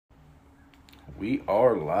We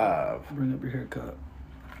are live. Bring up your haircut.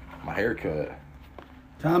 My haircut.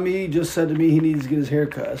 Tommy just said to me he needs to get his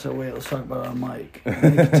haircut. I said, wait, let's talk about it on mic.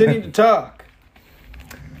 And he continued to talk.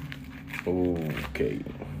 Okay.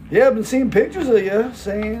 Yeah, I've been seeing pictures of you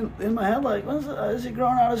saying in my head, like, is he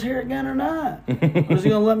growing out his hair again or not? Or is he going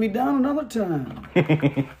to let me down another time?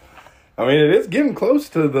 I mean, it is getting close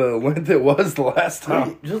to the length it was the last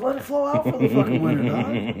time. Just let it flow out for the fucking winter,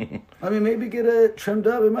 dog. I mean, maybe get it trimmed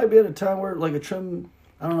up. It might be at a time where, like, a trim,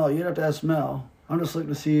 I don't know, you'd have to ask Mel. I'm just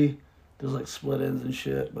looking to see, there's, like, split ends and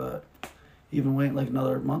shit, but even wait, like,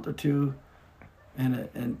 another month or two,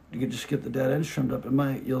 and you could just get the dead ends trimmed up. It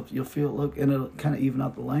might, you'll feel it look, and it'll kind of even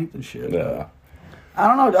out the length and shit. Yeah. I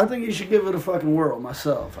don't know. I think you should give it a fucking whirl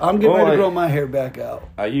myself. I'm getting ready to grow my hair back out.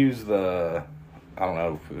 I use I don't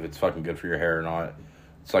know if it's fucking good for your hair or not.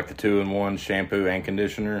 It's like the 2-in-1 shampoo and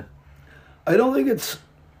conditioner. I don't think it's...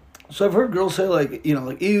 So I've heard girls say, like, you know,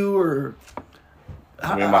 like, ew, or...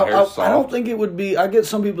 I mean, my hair's soft. I don't think it would be... I get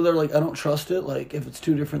some people that are like, I don't trust it. Like, if it's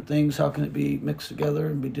two different things, how can it be mixed together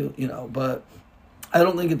and be you know, but I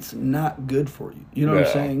don't think it's not good for you. You know what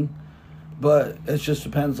I'm saying? But it just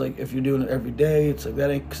depends, like, if you're doing it every day, it's like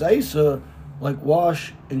that ain't... Because I used to, like,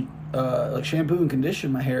 wash and, like, shampoo and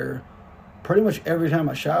condition my hair pretty much every time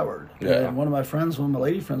I showered. Yeah. And one of my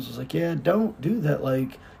lady friends was like, yeah, don't do that.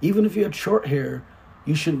 Like, even if you had short hair,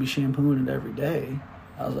 you shouldn't be shampooing it every day.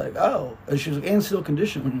 I was like, oh. And she was like, and still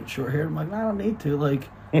condition when you have short hair. I'm like, no, I don't need to. Like,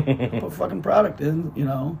 put fucking product in, you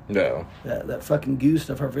know? No. That fucking goo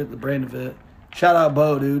stuff, I forget the brand of it. Shout out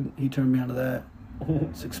Bo, dude. He turned me onto that.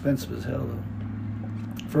 It's expensive as hell,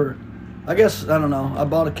 though. I guess, I don't know. I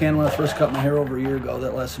bought a can when I first cut my hair over a year ago.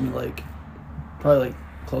 That lasted me, like, probably, like,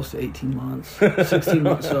 close to 18 months, 16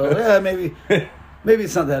 months. So, yeah, maybe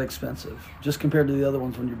it's not that expensive. Just compared to the other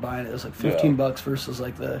ones when you're buying it. It's like $15 versus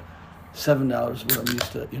like the $7 what I'm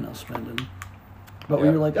used to, spending. But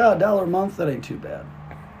when you're like, $1 a month, that ain't too bad.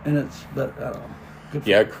 And I don't know. Good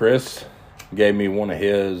for Chris gave me one of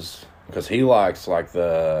his, because he likes like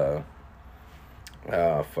the,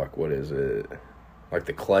 what is it? Like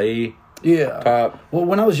the clay top. Well,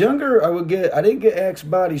 when I was younger, I didn't get Axe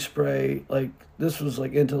body spray. Like, this was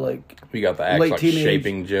like into like... You got the Axe like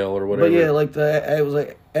shaping gel or whatever. But yeah, like it was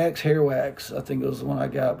like Axe hair wax. I think it was the one I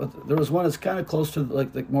got. But there was one that's kind of close to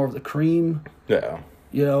like the more of the cream. Yeah.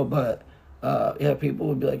 But people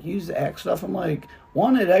would be like, use the Axe stuff. I'm like,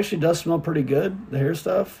 one, it actually does smell pretty good, the hair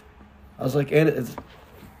stuff. I was like, and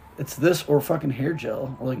it's this or fucking hair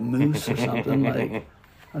gel or like mousse or something.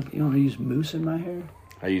 like, you want to use mousse in my hair?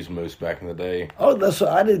 I used mousse back in the day. Oh, that's what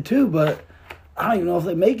I did too, but I don't even know if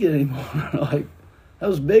they make it anymore. Like, that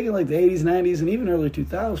was big in like the 80s, 90s, and even early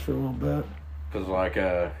 2000s for a little bit. Because like,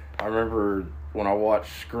 I remember when I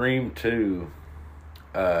watched Scream 2,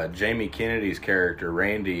 Jamie Kennedy's character,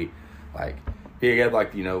 Randy, like, he had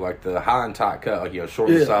like, like the high and tight cut, like, short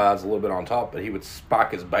on the sides, a little bit on top, but he would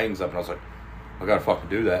spike his bangs up, and I was like, I gotta fucking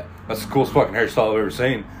do that. That's the coolest fucking hairstyle I've ever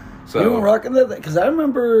seen. So, you were rocking that? Because I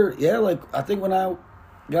remember, like, I think when I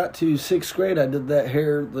got to 6th grade, I did that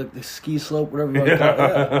hair, like the ski slope, whatever you want to call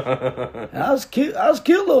it. Yeah. And I was cute. I was a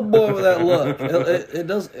cute little boy with that look. It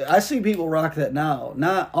does. I see people rock that now.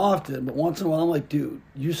 Not often, but once in a while, I'm like, dude,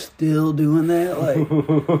 you still doing that? Like,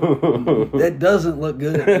 that doesn't look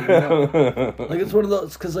good. Like, it's one of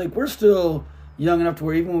those, because, like, we're still young enough to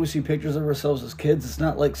where even when we see pictures of ourselves as kids, it's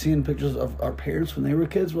not like seeing pictures of our parents when they were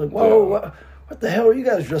kids. We're like, whoa, what the hell are you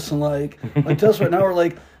guys dressing like? Like, to us right now, we're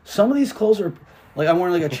like, some of these clothes are... Like, I'm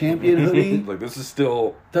wearing, like, a Champion hoodie. Like, this is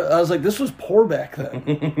still... I was like, this was poor back then.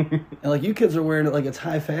 And, like, you kids are wearing it like it's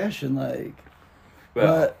high fashion, like...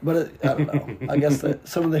 Well. But I don't know. I guess that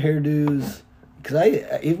some of the hairdos...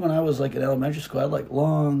 Because even when I was, like, in elementary school, I had, like,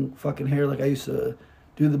 long fucking hair. Like, I used to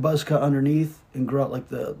do the buzz cut underneath and grow out, like,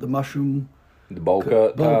 the mushroom... The bowl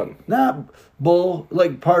cut? Not bowl,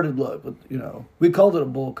 like, parted look. But, we called it a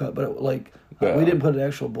bowl cut, but, we didn't put an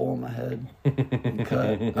actual bowl on my head and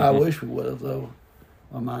cut. I wish we would have, though.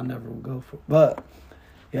 My mind never would go for it. But,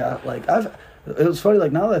 yeah, like, it was funny,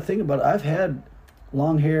 like, now that I think about it, I've had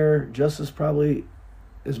long hair just as probably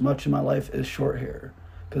as much in my life as short hair.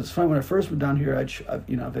 Because it's funny, when I first moved down here,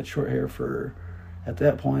 I've had short hair for, at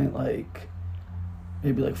that point, like,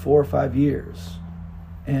 maybe like 4 or 5 years.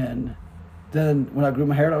 And then when I grew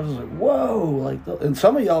my hair out, I was like, whoa. Like, and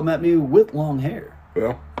some of y'all met me with long hair.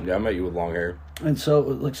 Well, yeah, I met you with long hair. And so,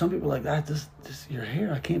 like, some people are like, this your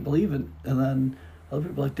hair, I can't believe it. And then other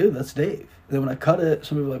people are like, dude, that's Dave. And then when I cut it,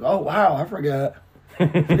 some people are like, oh, wow, I forgot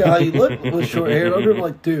how you look with short hair. And other people are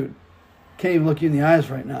like, dude, can't even look you in the eyes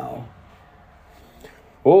right now.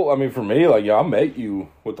 Well, I mean, for me, like, I met you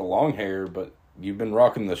with the long hair, but you've been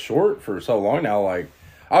rocking the short for so long now. Like,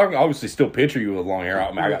 I can obviously still picture you with long hair. I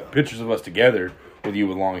mean, I got pictures of us together with you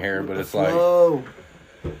with long hair, but it's like,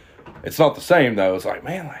 it's not the same though. It's like,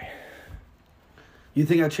 man, like, you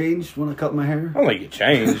think I changed when I cut my hair? I don't think you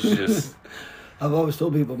changed. Just I've always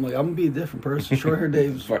told people, I'm like, I'm gonna be a different person. Short hair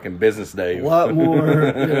Dave's fucking business Dave. A lot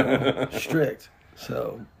more strict.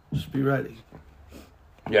 So just be ready.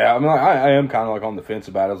 Yeah, I mean, like, I am kind of like on the fence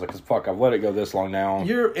about it. I was like, 'cause fuck, I've let it go this long now.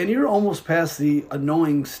 You're almost past the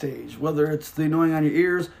annoying stage, whether it's the annoying on your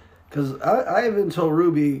ears. Because I even told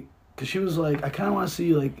Ruby, because she was like, I kind of want to see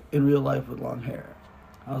you like in real life with long hair.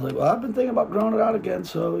 I was like, well, I've been thinking about growing it out again,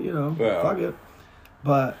 so fuck it.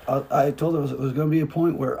 But I told her there's going to be a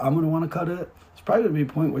point where I'm going to want to cut it. It's probably going to be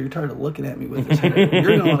a point where you're tired of looking at me with this hair.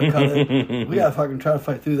 You're going to want to cut it. We got to fucking try to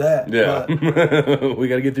fight through that. Yeah. We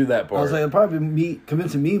got to get through that part. I was like, it'll probably be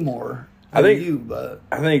convincing me more than you, but...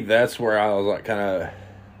 I think that's where I was like kind of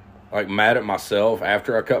like mad at myself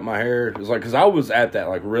after I cut my hair. It was like, because I was at that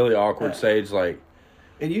like really awkward stage, like...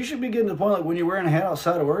 And you should be getting to the point like when you're wearing a hat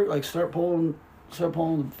outside of work, like start pulling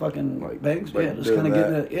the fucking like bangs. Like yeah, just kind of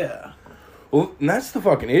getting it. Yeah. Well, and that's the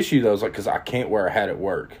fucking issue though. Is like because I can't wear a hat at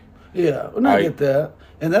work. Yeah, well, I get that,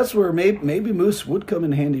 and that's where maybe Moose would come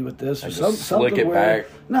in handy with this, or something. Slick it back.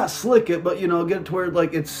 Not slick it, but get it to where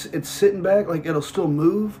like it's sitting back, like it'll still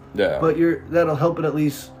move. Yeah. But that'll help it at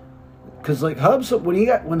least, because like Hubs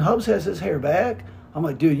when Hubs has his hair back, I'm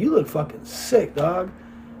like, dude, you look fucking sick, dog.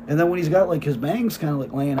 And then when he's got like his bangs kind of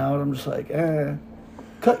like laying out, I'm just like,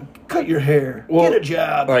 cut your hair, get a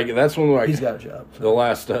job. Like that's when like he's got a job. So.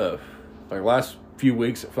 The last few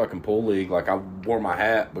weeks at fucking pool league, like I wore my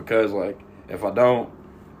hat because like if I don't,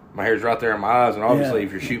 my hair's right there in my eyes, and obviously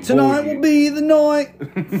if you're shooting tonight will be the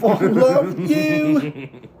night fall in love with you.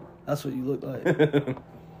 That's what you look like.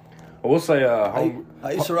 I will say,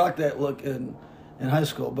 I used to rock that look in high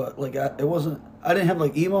school, but like it wasn't. I didn't have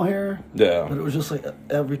like emo hair. Yeah. But it was just like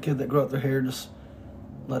every kid that grew out their hair just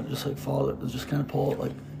let it just like fall. It just kind of pull it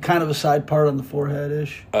like kind of a side part on the forehead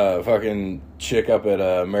ish. Fucking chick up at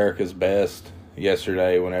America's Best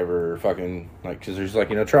yesterday. Whenever fucking like, because there's like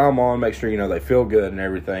try them on, make sure they feel good and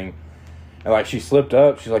everything. And like she slipped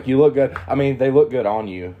up. She's like, you look good. I mean, they look good on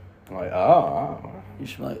you. I'm like, oh. You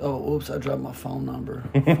should be like, oh, oops, I dropped my phone number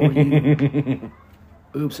for you.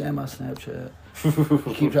 Oops, and my Snapchat.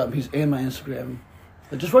 Keep dropping pieces and my Instagram.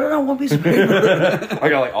 Like, just write it on one piece of paper. I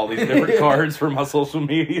got like all these different cards for my social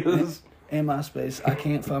medias. And MySpace. I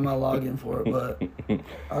can't find my login for it, but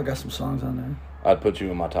I got some songs on there. I'd put you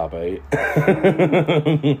in my top 8. I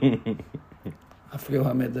forget how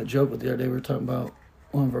I made that joke with the other day. We were talking about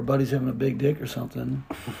one of our buddies having a big dick or something.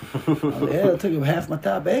 I was like, yeah, it took him half my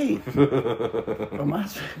top 8. From my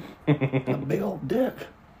a big old dick.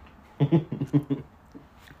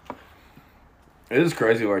 It is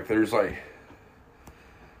crazy. Like, there's like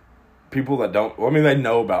people that don't. Well, I mean, they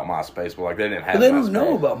know about MySpace, but like they didn't have. But they don't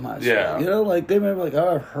know about MySpace. Yeah, like they remember like,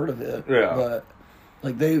 oh, I've heard of it. Yeah, but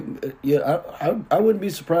like I wouldn't be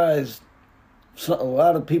surprised. A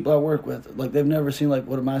lot of people I work with, like they've never seen like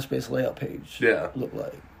what a MySpace layout page look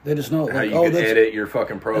like. They just know how like, you could edit your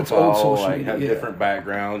fucking profile, like media, have different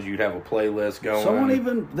backgrounds. You'd have a playlist going. Someone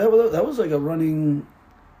even that was like a running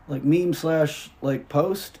like meme / like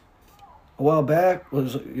post a while back.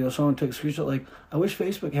 Was someone took a screenshot like, I wish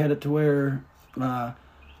Facebook had it to where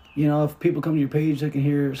if people come to your page, they can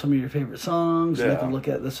hear some of your favorite songs. Yeah. They can look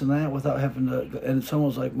at this and that without having to. And someone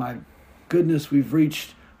was like, my goodness, we've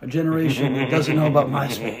reached a generation that doesn't know about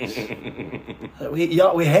MySpace.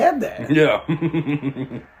 We had that. Yeah.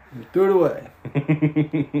 Threw it away.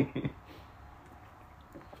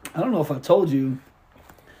 I don't know if I told you.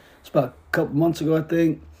 It's about a couple months ago, I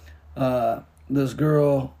think. This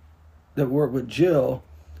girl that worked with Jill,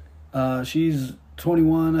 she's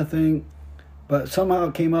 21, I think. But somehow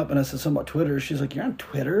it came up, and I said something about Twitter. She's like, "You're on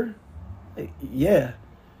Twitter?" Like, yeah.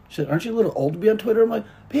 She said, "Aren't you a little old to be on Twitter?" I'm like,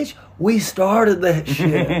 "Bitch, we started that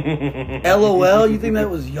shit." LOL, you think that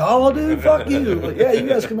was y'all, dude? Fuck you. Like, yeah, you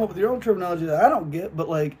guys come up with your own terminology that I don't get, but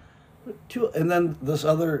like, and then this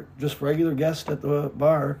other just regular guest at the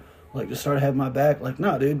bar, like, just started having my back. Like,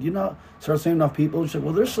 no, dude, start saying off people. She's like,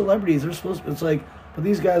 well, they're celebrities. They're supposed to, it's like, but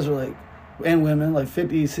these guys are like, and women, like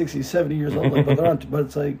 50, 60, 70 years old, like, but they're on, but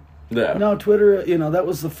it's like, no, Twitter, that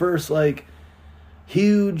was the first, like,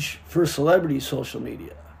 huge for celebrity social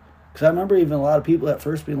media. Because I remember even a lot of people at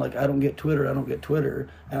first being like, I don't get Twitter. And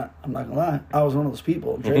I'm not going to lie, I was one of those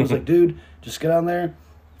people. And Trey was like, dude, just get on there,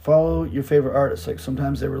 follow your favorite artists. Like,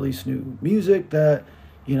 sometimes they release new music that,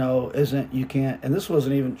 you can't. And this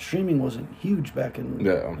wasn't even, streaming wasn't huge back in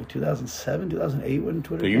like 2007, 2008 when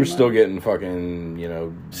Twitter You were still getting fucking,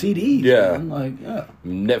 CDs. Yeah. Man. Like, yeah.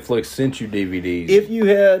 Netflix sent you DVDs. If you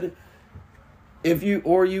had if you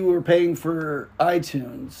were paying for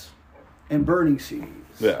iTunes and burning CDs.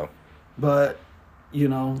 Yeah. But, you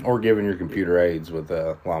know. Or giving your computer aids with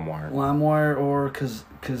LimeWire. LimeWire or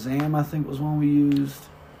Kazam, I think was one we used.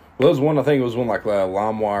 Well, there was one, I think it was when, like,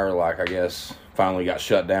 LimeWire, like, I guess, finally got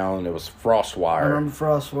shut down. It was FrostWire. I remember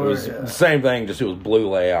FrostWire, It was the same thing, just it was blue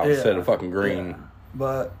layout instead of fucking green.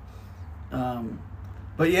 Yeah.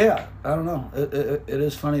 But yeah, I don't know. It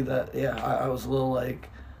is funny that, I was a little like,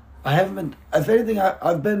 I haven't been, if anything,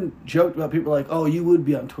 I've been joked about people like, oh, you would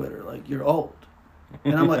be on Twitter, like, you're old.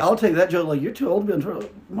 And I'm like, I'll take that joke, like, you're too old to be on Twitter.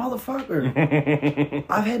 Like, motherfucker.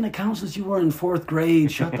 I've had an account since you were in 4th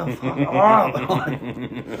grade. Shut the fuck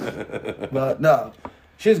up. But no,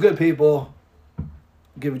 she's good people.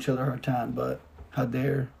 Give each other a hard time, but how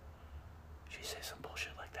dare she say some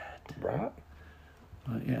bullshit like that. Right.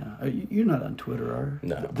 But yeah, you're not on Twitter, are you?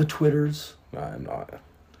 No. The Twitters. No, I'm not.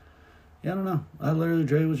 Yeah, I don't know. I literally,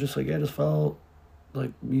 Dre was just like, yeah, just follow,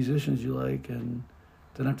 like, musicians you like, and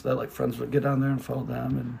then after that, like, friends would get down there and follow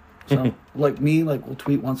them, and so, like me, like, we'll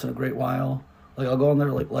tweet once in a great while. Like, I'll go on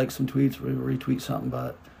there, like some tweets, retweet something,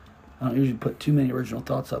 but I don't usually put too many original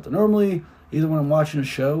thoughts out there. Normally, either when I'm watching a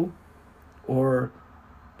show, or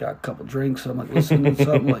got a couple drinks, and I'm, like, listening to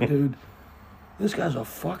something, like, dude, this guy's a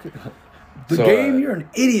fucking... game, you're an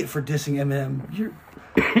idiot for dissing MM. You're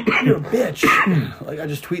a bitch. Like, I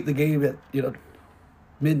just tweet the game at,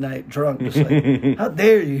 midnight drunk. Just like, how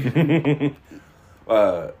dare you?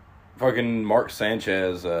 Fucking Mark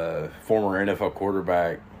Sanchez, former NFL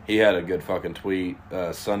quarterback, he had a good fucking tweet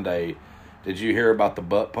Sunday. Did you hear about the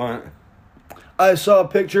butt punt? I saw a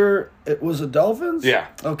picture. It was the Dolphins? Yeah.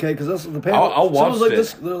 Okay, because that's the panel. I watched like,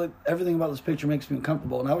 it. They're like, everything about this picture makes me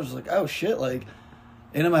uncomfortable. And I was just like, oh, shit. Like,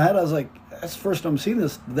 and in my head, I was like, that's the first time I'm seeing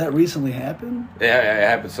this. Did that recently happen? Yeah, it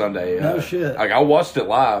happened Sunday. No shit. Like, I watched it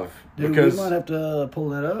live. Dude, because, we might have to pull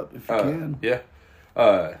that up if you can. Yeah.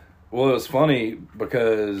 Well, it was funny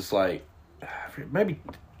because, like, maybe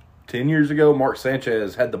 10 years ago, Mark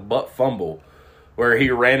Sanchez had the butt fumble where he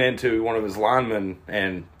ran into one of his linemen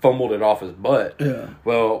and fumbled it off his butt. Yeah.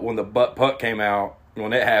 Well, when the butt punt came out,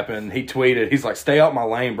 when it happened, he tweeted, he's like, stay out my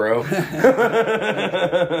lane, bro.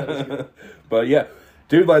 But, yeah.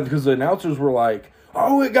 Dude, like, because the announcers were like,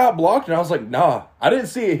 oh, it got blocked. And I was like, nah, I didn't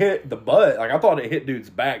see it hit the butt. Like, I thought it hit dude's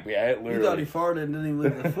back. But yeah, it literally... You thought he farted and didn't even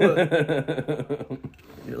leave the foot.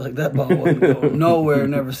 You're like, that ball wasn't going nowhere.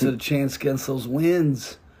 Never stood a chance against those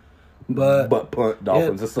wins. But butt punt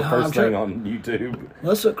Dolphins. That's the first thing on YouTube.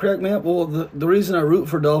 That's what cracked me up. Well, the reason I root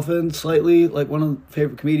for Dolphins slightly, like one of the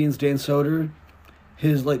favorite comedians, Dan Soder,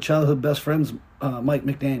 his, like, childhood best friend's Mike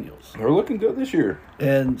McDaniels. They're looking good this year.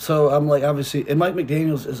 And so I'm like, obviously, and Mike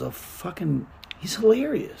McDaniels is a fucking... He's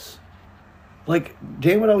hilarious. Like,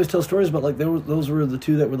 Dan would always tell stories about, like, those were the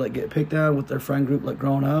two that would, like, get picked on with their friend group, like,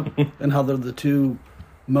 growing up, and how they're the two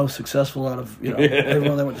most successful out of,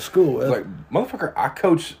 everyone they went to school with. Like, motherfucker, I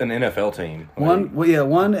coach an NFL team.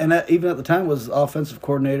 One, and that, even at the time was offensive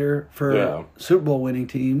coordinator for a Super Bowl winning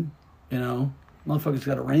team, Motherfucker's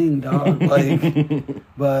got a ring, dog. Like,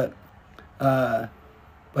 but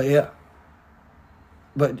yeah.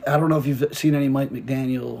 But I don't know if you've seen any Mike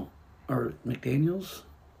McDaniel... Or McDaniels?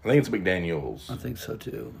 I think it's McDaniels. I think so,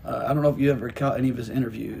 too. I don't know if you ever caught any of his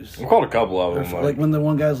interviews. I caught a couple of them. Like when the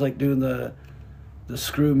one guy's, like, doing the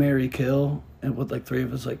screw, marry, kill, and with, like, 3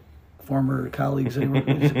 of his, like, former colleagues. And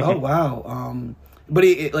he's like, oh, wow. But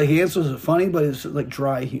he answers it funny, but it's, like,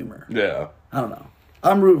 dry humor. Yeah. I don't know.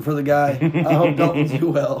 I'm rooting for the guy. I hope Dolphins do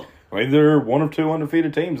well. I mean, they're one of 2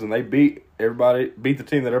 undefeated teams, and they beat the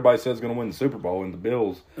team that everybody says is going to win the Super Bowl, and the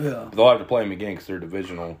Bills. Yeah. But they'll have to play them again because they're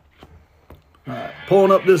divisional. All right,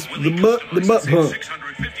 pulling up the butt pump.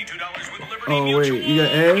 Oh wait, you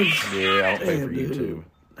got ads? Yeah, I'll pay for YouTube.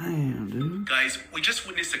 Damn, dude. Guys, we just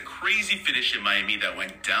witnessed a crazy finish in Miami that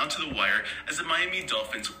went down to the wire as the Miami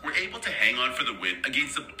Dolphins were able to hang on for the win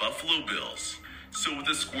against the Buffalo Bills. So with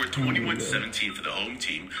the score 21-17 for the home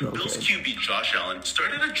team, Bills QB Josh Allen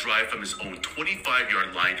started a drive from his own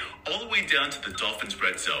 25-yard line all the way down to the Dolphins'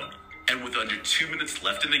 red zone. And with under 2 minutes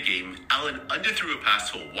left in the game, Allen underthrew a pass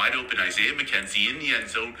to a wide-open Isaiah McKenzie in the end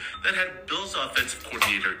zone that had Bills offensive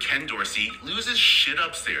coordinator Ken Dorsey lose his shit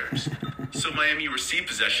upstairs. So Miami received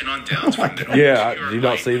possession on downs from the yeah, did you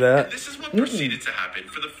not see that? And this is what proceeded to happen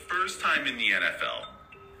for the first time in the NFL.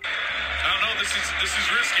 I don't know, this is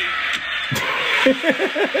risky.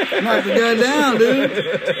 Knock the guy down,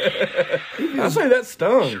 dude. I'll say that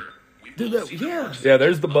stung. Sure, Dude, yeah. Yeah,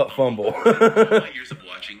 there's the butt fumble. In my years of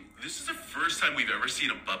watching, this is the first time we've ever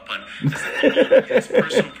seen a butt punt as the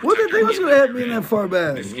personal What did they was protector. going to have me in that far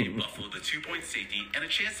back? This gave Buffalo the 2-point safety and a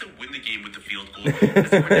chance to win the game with the field goal as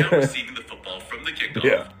they were now receiving the football from the kickoff.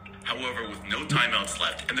 Yeah. However, with no timeouts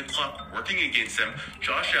left and the clock working against them,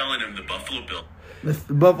 Josh Allen and the Buffalo Bills.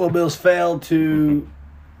 The Buffalo Bills failed to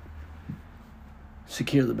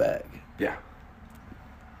secure the bag. Yeah.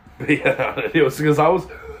 Yeah, it was because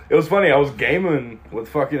it was funny. I was gaming with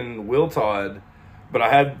fucking Will Todd, but I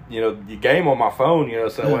had, the game on my phone,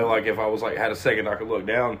 so that way, like, if I was, like, had a second, I could look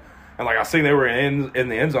down. And, like, I seen they were in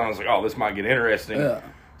the end zone. I was like, oh, this might get interesting. Yeah.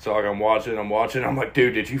 So, like, I'm watching. I'm like,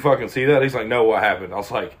 dude, did you fucking see that? He's like, no, what happened? I was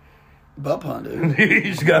like, butt punt, dude.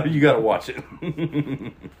 you gotta watch it.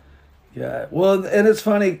 Yeah. Well, and it's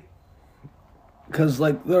funny because,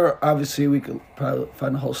 like, obviously we could probably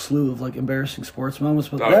find a whole slew of, like, embarrassing sports moments,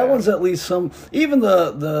 but that one's at least some. Even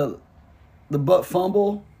the butt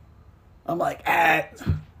fumble, I'm like, that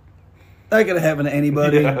could have happened to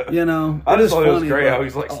anybody, I just thought it was great how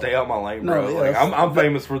he's like, stay out my lane, bro. No, like, I'm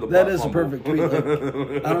famous for the butt That is fumble. a perfect tweet.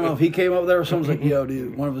 Like, I don't know if he came up there or someone's like, yo,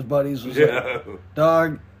 dude, one of his buddies was like,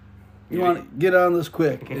 dog, you want to get on this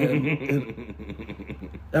quick.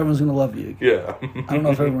 And everyone's going to love you. Yeah. I don't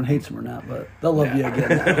know if everyone hates him or not, but they'll love you again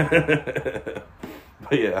now.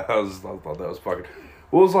 But yeah, I thought that was fucking...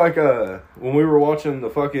 Well, it was like when we were watching the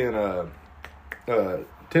fucking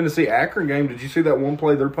Tennessee-Akron game, did you see that one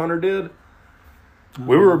play their punter did?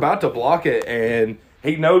 We were about to block it, and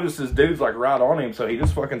he noticed his dude's like right on him, so he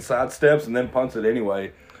just fucking sidesteps and then punts it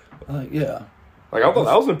anyway. Yeah. Like, I thought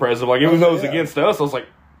that was impressive. Like, even though it was against us, I was like,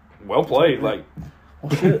 well played. Like,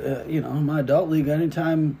 well, shit, in my adult league,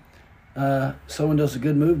 anytime someone does a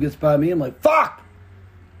good move, gets by me, I'm like, fuck!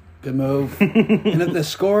 Good move. And if they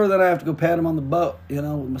score, then I have to go pat him on the butt, with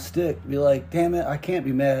my stick. Be like, damn it, I can't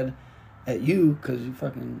be mad at you because you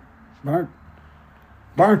fucking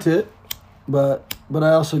burnt it. But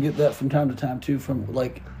I also get that from time to time, too, from,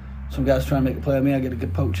 like, some guys trying to make a play on me. I get a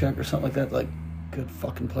good poke check or something like that. Like, good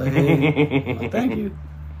fucking play. I'm like, thank you.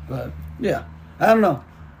 But, yeah, I don't know.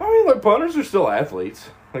 I mean, like, punters are still athletes.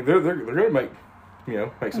 Like, they're going to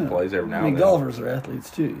make some plays every now and then. Golfers are athletes,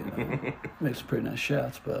 too, Make some pretty nice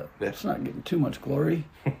shots, but it's not getting too much glory.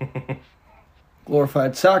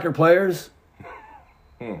 Glorified soccer players.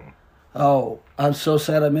 Oh, I'm so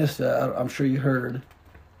sad I missed that. I'm sure you heard.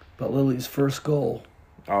 But Lily's first goal.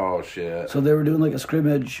 Oh, shit. So they were doing, like, a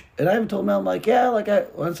scrimmage. And I even told Mel, I'm like, yeah,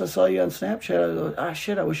 like, once I saw you on Snapchat, I was like,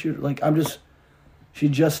 shit, I wish you, like, she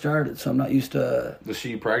just started, so I'm not used to... Does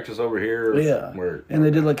she practice over here? Yeah. And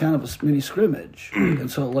they did, like, kind of a mini scrimmage.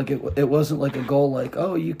 And so, like, it wasn't like a goal like,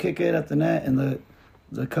 oh, you kick it at the net, and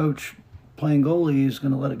the coach playing goalie is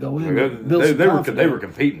going to let it go in. They were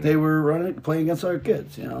competing. They were playing against our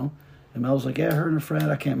kids, And Mel was like, yeah, her and her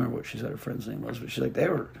friend, I can't remember what she said her friend's name was, but she's like, they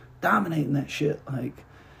were dominating that shit. Like,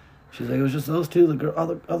 she's like, it was just those two. The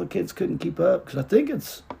other kids couldn't keep up, because I think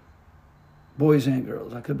it's boys and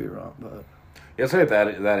girls. I could be wrong, but... Yeah, say at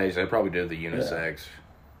that age, they probably did the unisex. Yeah.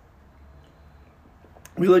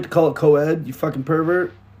 We like to call it co-ed, you fucking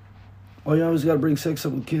pervert. Oh, you always got to bring sex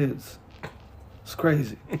up with kids. It's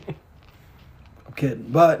crazy. I'm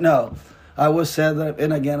kidding. But, no, I was sad that...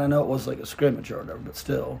 And, again, I know it was like a scrimmage or whatever, but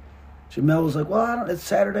still. Mel was like, well, it's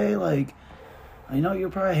Saturday, like... you're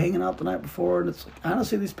probably hanging out the night before, and it's like,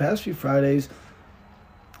 honestly, these past few Fridays,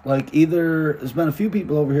 like, either there's been a few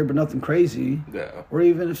people over here, but nothing crazy. Yeah. Or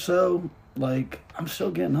even if so, like, I'm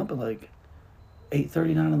still getting up at, like,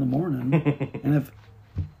 8:39 in the morning. And if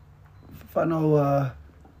I know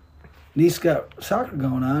niece got soccer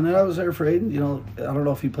going on, and I was there for Aiden, I don't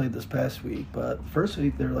know if he played this past week, but first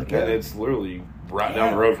week, they're like... And it's literally right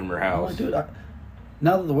down the road from your house. Like, dude,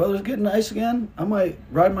 now that the weather's getting nice again, I might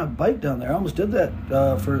ride my bike down there. I almost did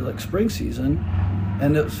that for, like, spring season.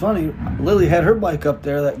 And it was funny. Lily had her bike up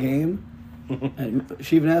there that game. And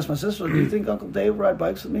she even asked my sister, do you think Uncle Dave would ride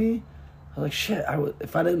bikes with me? I was like, shit,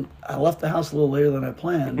 if I didn't... I left the house a little later than I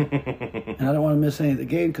planned. And I don't want to miss any of the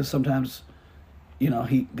game because sometimes,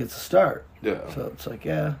 he gets a start. Yeah. So it's like,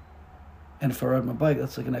 yeah. And if I ride my bike,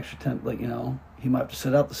 that's like an extra 10... Like, he might have to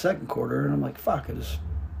sit out the second quarter. And I'm like, fuck,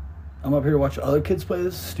 I'm up here to watch other kids play.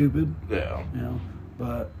 This is stupid. Yeah.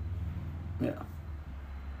 But, yeah.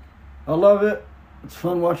 I love it. It's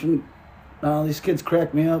fun watching these kids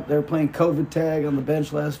crack me up. They were playing COVID tag on the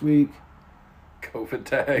bench last week. COVID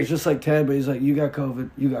tag? It's just like Tad, but he's like, you got COVID.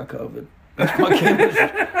 You got COVID. That's my kid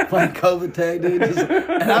was playing COVID tag,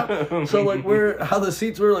 dude. So, like, how the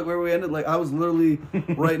seats were, like, where we ended, like, I was literally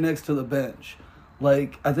right next to the bench.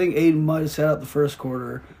 Like, I think Aiden might have sat out the first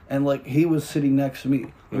quarter, and, like, he was sitting next to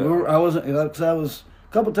me. Yeah. I wasn't, because I was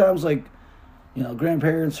a couple times, like,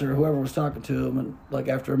 grandparents or whoever was talking to him, and, like,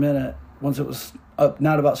 after a minute, once it was up,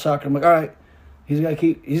 not about soccer, I'm like, all right, he's got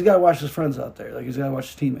to watch his friends out there. Like, he's got to watch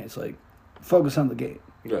his teammates. Like, focus on the game.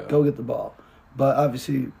 Yeah. Go get the ball. But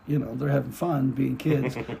obviously, you know, they're having fun being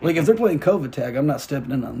kids. Like, if they're playing COVID tag, I'm not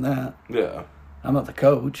stepping in on that. Yeah. I'm not the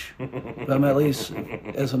coach, but I'm at least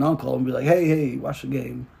as an uncle and be like, hey, watch the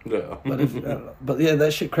game. Yeah. But if I don't know. But yeah,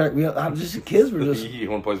 that shit cracked me up. Kids were just. You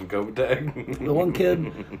want to play some COVID tag? The one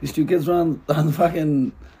kid, these two kids were on the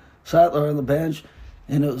fucking side or on the bench,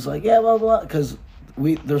 and it was like, yeah, blah blah. Because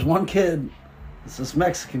there's one kid, it's this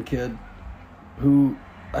Mexican kid, who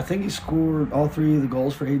I think he scored all 3 of the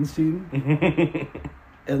goals for Aiden's team.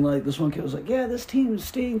 And like this one kid was like, yeah, this team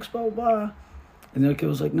stinks, blah blah blah. And the other kid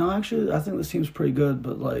was like, no, actually, I think this team's pretty good,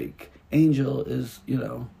 but, like, Angel is, you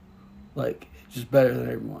know, like, just better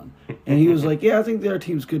than everyone. And he was like, yeah, I think the other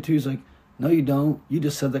team's good, too. He's like, no, you don't. You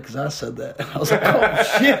just said that because I said that. And I was like, oh,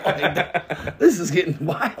 shit. Like, this is getting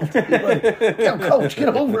wild. He's like, damn, coach,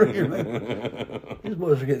 get over here, man. These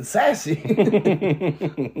boys are getting sassy.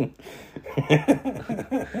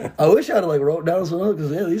 I wish I'd have, like, wrote down some of it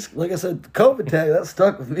because, yeah, these, like I said, the COVID tag, that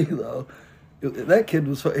stuck with me, though. That kid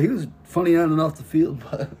was funny on and off the field,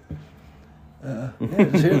 but yeah,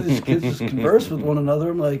 just hearing these kids just converse with one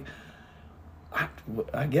another. I'm like,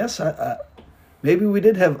 I guess I maybe we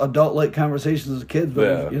did have adult-like conversations as kids, but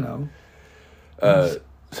yeah. You know.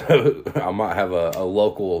 So I might have a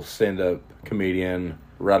local stand-up comedian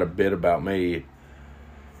write a bit about me.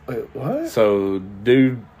 Wait, what? So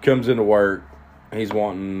dude comes into work, he's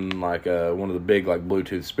wanting like one of the big like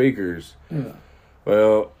Bluetooth speakers. Yeah.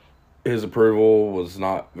 Well, his approval was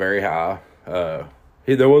not very high.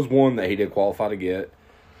 There was one that he did qualify to get.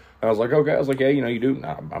 I was like, okay. I was like, yeah, you know, you do.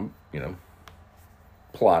 I'm you know,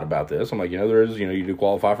 polite about this. I'm like, you know, there is, you know, you do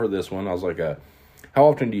qualify for this one. I was like, how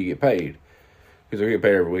often do you get paid? He's like, I get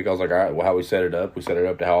paid every week. I was like, all right, well, how we set it up? We set it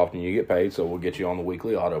up to how often you get paid, so we'll get you on the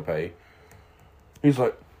weekly auto pay. He's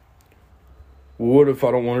like, well, what if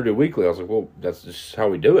I don't want to do weekly? I was like, well, that's just how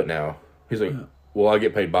we do it now. He's like, well, I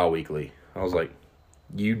get paid bi-weekly. I was like,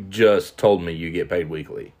 you just told me you get paid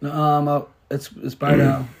weekly. No, it's by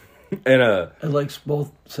now. And it likes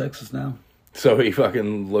both sexes now. So he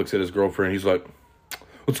fucking looks at his girlfriend. He's like,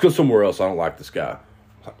 let's go somewhere else. I don't like this guy.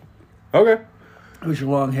 Okay. With your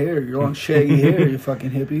long hair, your long shaggy hair, you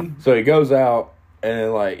fucking hippie. So he goes out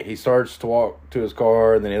and like he starts to walk to his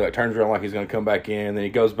car, and then he like turns around like he's gonna come back in. Then he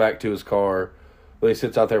goes back to his car. Then he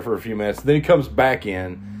sits out there for a few minutes. Then he comes back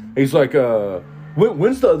in. He's like,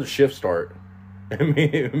 when's the other shift start? And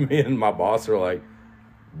me and my boss are like,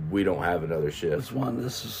 we don't have another shift.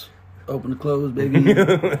 This is open to close, baby.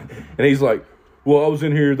 And he's like, well, I was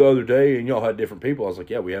in here the other day and y'all had different people. I was like,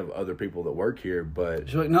 yeah, we have other people that work here, but...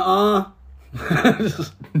 She's like, nuh-uh.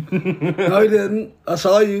 No, he didn't. I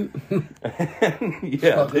saw you.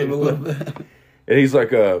 Yeah. Him a little bit. And he's like,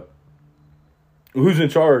 who's in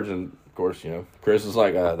charge? And, of course, you know, Chris is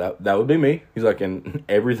like, that would be me. He's like, and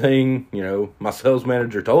everything, you know, my sales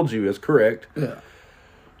manager told you is correct. Yeah.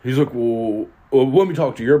 He's like, well, let me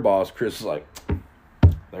talk to your boss. Chris is like,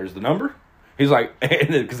 there's the number. He's like,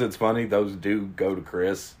 because it's funny, those do go to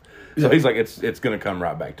Chris. So he's like, it's going to come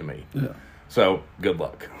right back to me. Yeah. So, good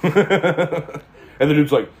luck. And the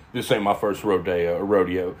dude's like, this ain't my first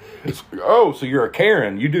rodeo. It's, oh, so you're a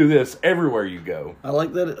Karen. You do this everywhere you go. I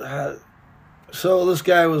like that. So this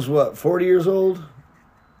guy was, what, 40 years old?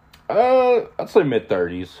 I'd say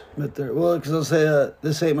mid-30s. Well, because I'll say,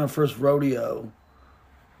 this ain't my first rodeo.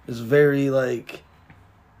 It's very, like,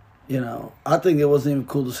 you know, I think it wasn't even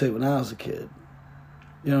cool to say when I was a kid.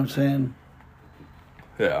 You know what I'm saying?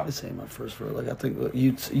 Yeah. This ain't my first rodeo. Like, I think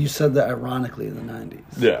you said that ironically in the 90s.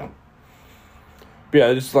 Yeah. But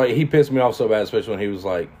yeah, just like, he pissed me off so bad, especially when he was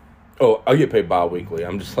like, oh, I get paid bi-weekly.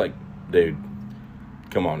 I'm just like, dude,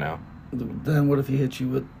 come on now. Then what if he hit you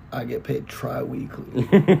with, I get paid tri-weekly?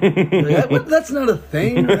 Like, that's not a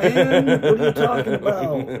thing, man. What are you talking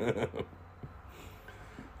about?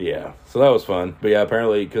 Yeah, so that was fun. But yeah,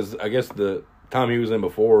 apparently, because I guess the time he was in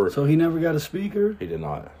before... So he never got a speaker? He did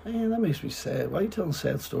not. Man, that makes me sad. Why are you telling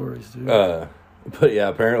sad stories, dude? But yeah,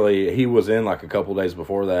 apparently he was in like a couple days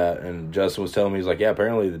before that, and Justin was telling me, he's like, yeah,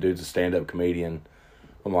 apparently the dude's a stand-up comedian.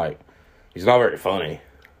 I'm like, he's not very funny.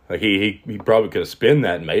 Like, he probably could have spun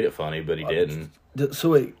that and made it funny, but he didn't. So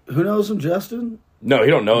wait, who knows him, Justin? No, he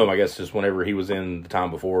don't know him, I guess, just whenever he was in the time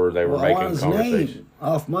before they were making his conversation. Name,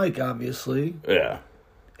 off mic, obviously. Yeah.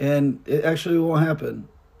 And it actually won't happen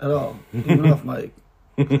at all, even off mic.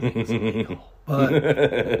 But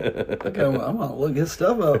okay, I'm going to look his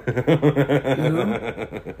stuff up. You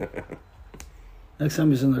know? Next time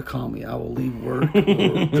he's in there, call me. I will leave work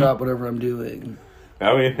or drop whatever I'm doing.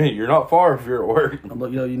 I mean, you're not far if you're at work.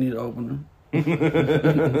 But, you need an opener.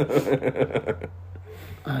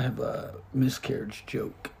 I have a miscarriage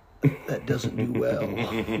joke that doesn't do well.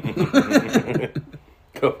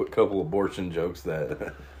 couple abortion jokes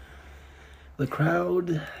that the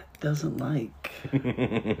crowd doesn't like,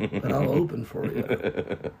 but I'll open for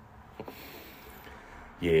you.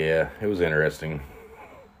 Yeah, it was interesting.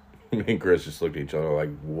 Me and Chris just looked at each other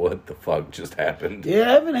like, what the fuck just happened?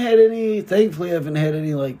 Yeah, thankfully I haven't had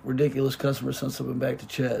any, like, ridiculous customers since I've been back to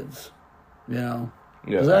Ched's, you know?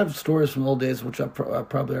 Because I have stories from the old days, which I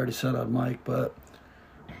probably already said on mic, but,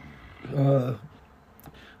 the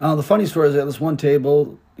funny story is at this one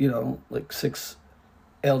table, you know, like 6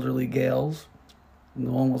 elderly gals, and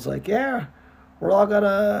the one was like, yeah, we're all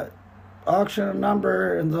gonna auction a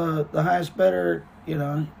number, and the highest bidder, you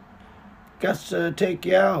know, gets to take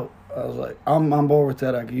you out. I was like, I'm on board with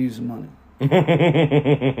that. I could use the money. And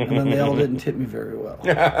then they all didn't tip me very well.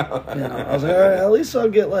 You know, I was like, all right, at least I'll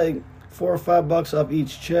get like $4 or $5 off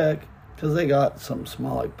each check, because they got something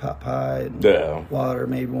small like pot pie and water.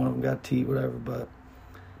 Maybe one of them got tea, whatever. But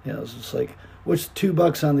you know, it's just like, which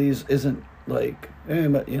 $2 on these isn't like,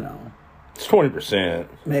 but you know, it's 20%.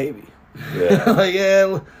 Maybe. Yeah. Like,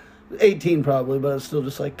 yeah. 18 probably, but it's still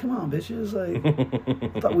just like, come on, bitches. Like,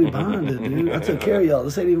 I thought we bonded, dude. I took care of y'all.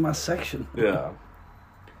 This ain't even my section. Yeah.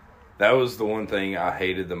 That was the one thing I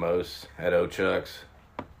hated the most at O'Chuck's,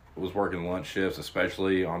 was working lunch shifts,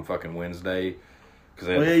 especially on fucking Wednesday.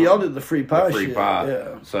 Y'all did the free pie shit.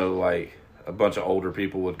 Yeah. So, like, a bunch of older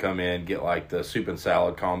people would come in, get, like, the soup and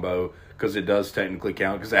salad combo, because it does technically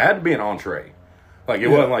count, because it had to be an entree. Like, it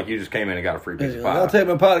wasn't like you just came in and got a free piece of pie. I'll take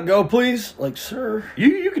my pot to go, please. Like, sir.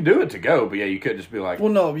 You could do it to go, but yeah, you could just be like...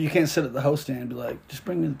 Well, no, you can't sit at the host stand and be like, just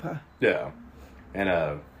bring me the pie. Yeah. And,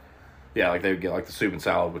 yeah, like, they would get, like, the soup and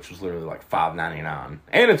salad, which was literally, like, $5.99.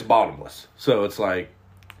 And it's bottomless. So it's like...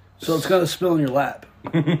 So it's going to spill in your lap.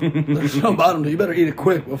 There's no bottom to it. You better eat it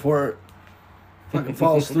quick before it fucking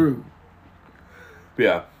falls through.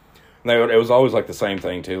 Yeah. It was always, like, the same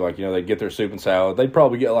thing, too. Like, you know, they'd get their soup and salad. They'd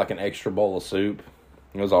probably get, like, an extra bowl of soup.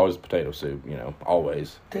 It was always potato soup, you know,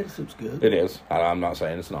 always. Potato soup's good. It is. I'm not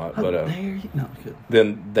saying it's not. How but dare you? No, it's good.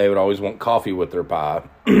 Then they would always want coffee with their pie.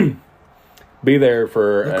 Be there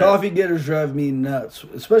for... The coffee getters drive me nuts.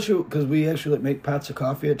 Especially because we actually, like, make pots of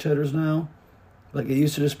coffee at Cheddar's now. Like, it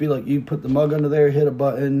used to just be, like, you put the mug under there, hit a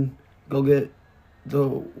button, go get the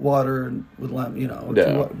water with lemon, you know.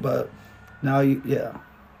 Yeah. But now,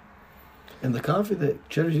 And the coffee that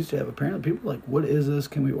Cheddar's used to have, apparently people are like, what is this?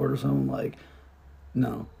 Can we order some? I'm like,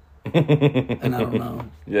 no. And I don't know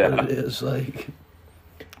what it is. Like,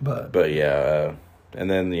 But yeah, and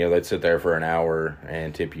then, you know, they'd sit there for an hour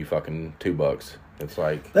and tip you fucking $2. It's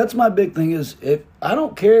like... That's my big thing is, if I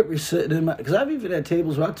don't care if you're sitting in my... Because I've even had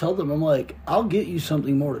tables where I tell them, I'm like, I'll get you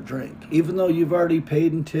something more to drink. Even though you've already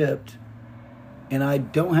paid and tipped, and I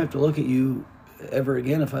don't have to look at you ever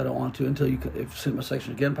again if I don't want to, until you sit in my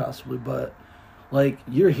section again possibly. But like,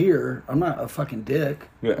 you're here, I'm not a fucking dick.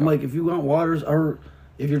 I'm like, if you want waters or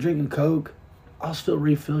if you're drinking Coke, I'll still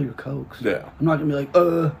refill your Cokes. I'm not gonna be like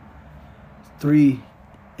 3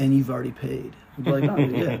 and you've already paid. I'd be like, no,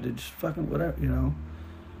 dude, just fucking whatever, you know.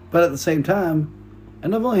 But at the same time,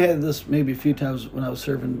 and I've only had this maybe a few times when I was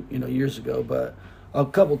serving, you know, years ago, but a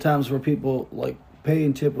couple times where people like pay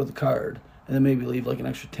and tip with a card and then maybe leave like an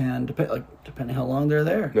extra 10, depending how long they're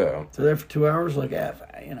there. If they're there for 2 hours, like,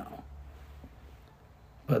 you know.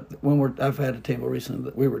 But when I've had a table recently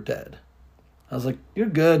that we were dead. I was like, you're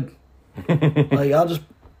good. Like,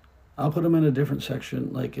 I'll put them in a different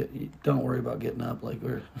section. Like, don't worry about getting up. Like,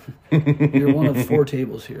 you're one of 4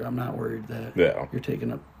 tables here. I'm not worried that you're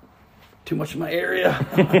taking up too much of my area.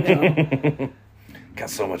 You know? Got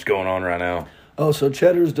so much going on right now. Oh, so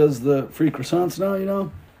Cheddar's does the free croissants now, you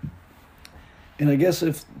know? And I guess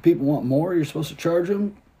if people want more, you're supposed to charge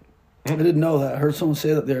them. I didn't know that. I heard someone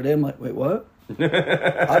say that the other day. I'm like, wait, what?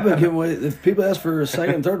 I've been giving away, if people ask for a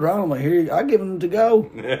second, third round, I'm like, here, I give them to go.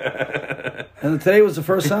 And today was the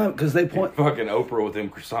first time, because they point... Fucking Oprah with them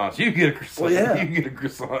croissants. You get a croissant. Well, yeah. You get a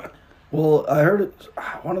croissant. Well, I heard it,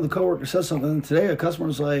 one of the coworkers said something, and today a customer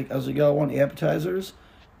was like, I was like, y'all want the appetizers?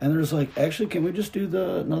 And there's like, actually, can we just do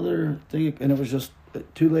another thing? And it was just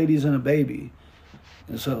 2 ladies and a baby.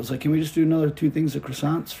 And so I was like, can we just do another 2 things of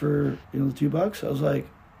croissants for, you know, the $2? I was like,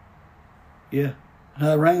 yeah. And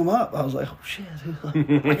I rang them up. I was like, oh, shit. I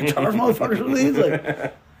can charge motherfuckers for these?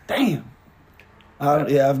 Like, damn.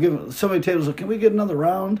 I've given so many tables, like, can we get another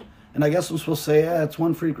round? And I guess I'm supposed to say, it's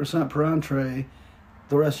 1 free croissant per entree.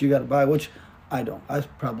 The rest you got to buy, which I don't. I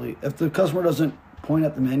probably, if the customer doesn't point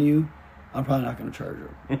at the menu, I'm probably not going to charge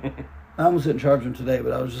them. I almost didn't charge them today,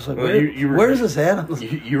 but I was just like, where's this at?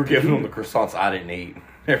 You were giving them the croissants I didn't eat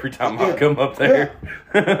every time I come up there.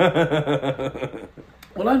 Yeah.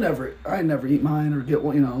 Well, I never eat mine or get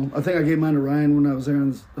one, you know. I think I gave mine to Ryan when I was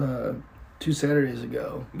there 2 Saturdays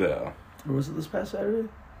ago. Yeah. Or was it this past Saturday?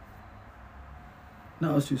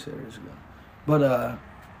 No, it was 2 Saturdays ago. But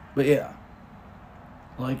yeah.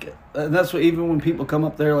 Like, and that's what, even when people come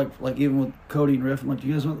up there, like even with Cody and Riff, I'm like, do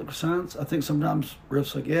you guys want the croissants? I think sometimes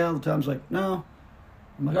Riff's like, yeah, other times like, no.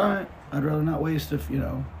 I'm like, all right, I'd rather not waste if,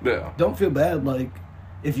 Yeah. Don't feel bad, like,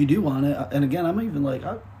 if you do want it. And again, I'm even like,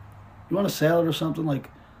 you want a salad or something?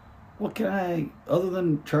 Like, what can I, other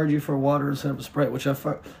than charge you for water instead of a Sprite, which I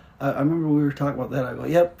remember we were talking about that. I go,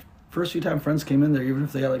 yep, first few times friends came in there, even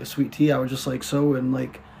if they got like a sweet tea, I was just like so in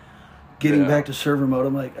like getting back to server mode.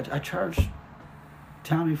 I'm like, I charged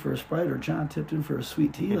Tommy for a Sprite or John Tipton for a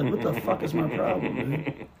sweet tea. Like, what the fuck is my problem,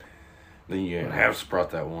 dude? Then you have Sprite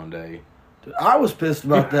that one day. Dude, I was pissed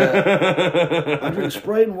about that. I drink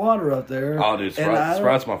Sprite and water up there. Oh, dude,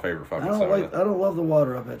 Sprite's my favorite fucking soda. I don't love the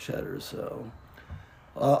water up at Cheddar's, so.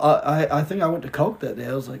 I think I went to Coke that day.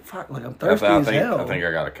 I was like, fuck, like I'm thirsty as hell. I think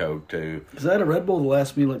I got a Coke too. Because I had a Red Bull to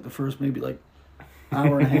last me like the first maybe like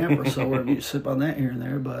hour and a half or so, where you sip on that here and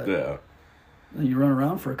there, but then you run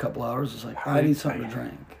around for a couple hours. It's like, I need something to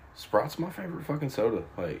drink. Sprite's my favorite fucking soda.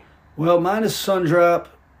 Like, well, mine is Sundrop.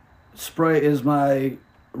 Sprite is my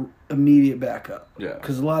immediate backup. Yeah.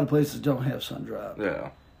 Because a lot of places don't have Sundrop.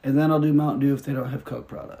 Yeah. And then I'll do Mountain Dew if they don't have Coke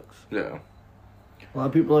products. Yeah. A lot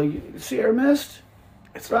of people are like, Sierra Mist?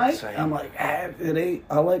 It's right. I'm like, it ain't.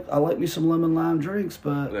 I like me some lemon lime drinks,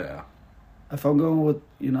 but if I'm going with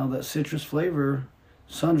that citrus flavor,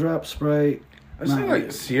 Sundrop, Sprite. I just think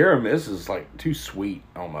like Sierra Mist is like too sweet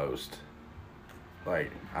almost.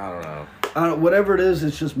 Like, I don't know. Whatever it is,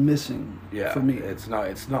 it's just missing. For me, it's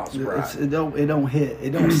not Sprite. It don't hit. It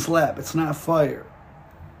don't slap. It's not fire.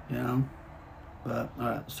 But all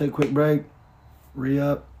right, let's take a quick break,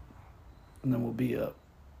 re-up, and then we'll be up.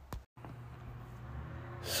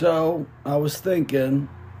 So, I was thinking,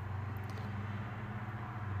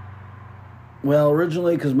 well,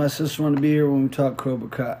 originally, because my sister wanted to be here when we talked Cobra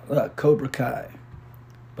Kai.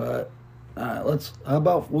 But, all right, how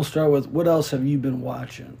about we'll start with, what else have you been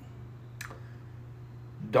watching?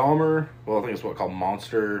 Dahmer, well, I think it's called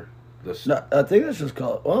Monster. No, I think that's just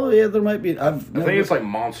called, yeah, there might be, I think it's like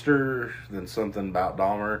Monster, then something about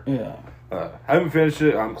Dahmer. Yeah. I haven't finished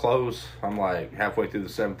it. I'm close. I'm like halfway through the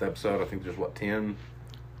 7th episode. I think there's 10?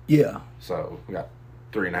 Yeah. So we got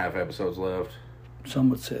 3.5 episodes left. Some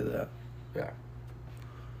would say that. Yeah.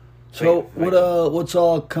 So what's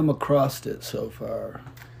all come across it so far?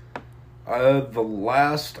 The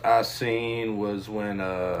last I seen was when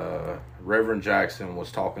Reverend Jackson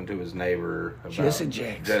was talking to his neighbor about Jesse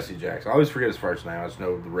Jackson. I always forget his first name. I just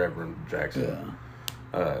know the Reverend Jackson.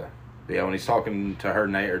 Yeah. When he's talking to her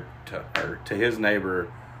neighbor, to his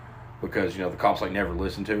neighbor, because the cops like never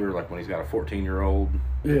listen to her, like when he's got a 14-year-old.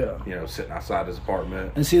 Yeah. Sitting outside his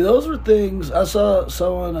apartment. And see, those were things I saw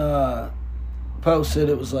someone posted.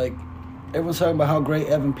 It was like everyone's talking about how great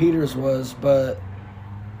Evan Peters was, but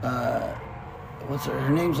what's her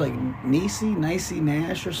name's like Nicey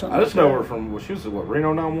Nash or something. I just know her from she was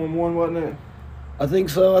Reno 911, wasn't it? I think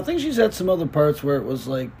so. I think she's had some other parts where it was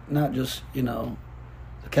like not just the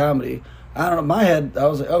comedy. I don't know. In my head, I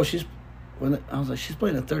was like, she's playing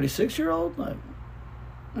a 36-year-old. Like,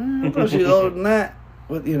 I thought she was older than that.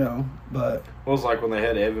 But but it was like when they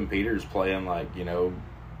had Evan Peters playing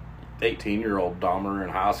 18-year-old Dahmer in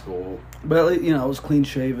high school. But it was clean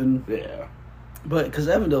shaven. Yeah. But because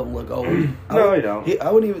Evan don't look old. No, he don't.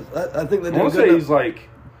 I wouldn't even. I think they did. I want to say he's like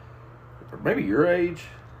maybe your age.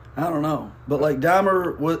 I don't know, but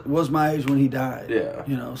Dahmer was my age when he died.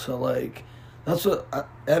 Yeah. So that's what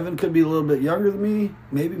Evan could be a little bit younger than me,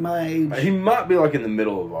 maybe my age. He might be in the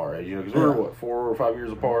middle of our age, because we're 4 or 5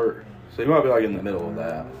 years apart. So he might be in the middle of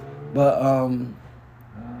that. But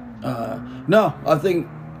no, I think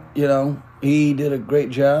he did a great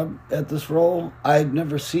job at this role. I've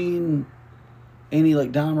never seen any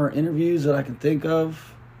Dahmer interviews that I can think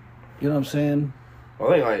of. You know what I'm saying?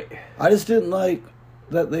 Well, I just didn't like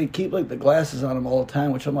that they keep the glasses on him all the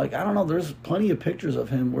time, which I'm like, I don't know. There's plenty of pictures of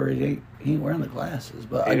him where he ain't wearing the glasses,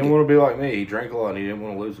 but he didn't want to be like me. He drank a lot and he didn't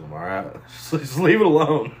want to lose them. All right, just leave it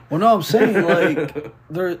alone. Well, no, I'm saying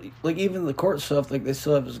they're even the court stuff, they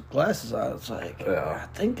still have his glasses on. It's I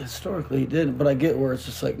think historically he didn't, but I get where it's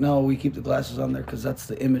just no, we keep the glasses on there because that's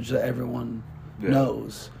the image that everyone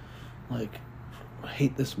knows.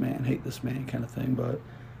 Hate this man kind of thing, but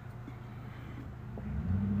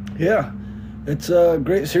yeah. It's a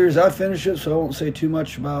great series. I finished it, so I won't say too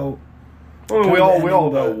much about. Well, we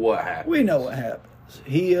all know what happens. We know what happens.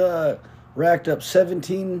 He racked up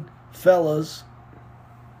 17 fellas,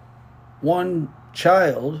 1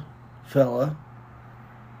 child fella,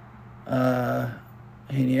 and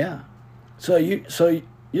yeah. So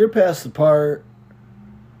you're past the part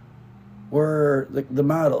where the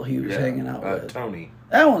model he was hanging out with. Tony.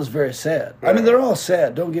 That one was very sad. Yeah. I mean, they're all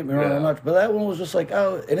sad. Don't get me wrong, Yeah. much, but that one was just like,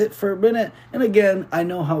 oh, and it for a minute. And again, I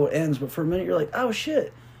know how it ends, but for a minute, you're like, oh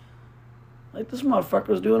shit, like this motherfucker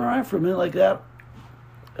was doing all right for a minute like that.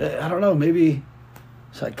 I don't know, maybe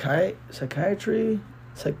psychiatry.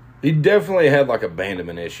 He definitely had like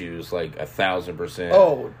abandonment issues, like 1,000%.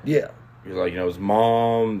 Oh yeah. He's like, his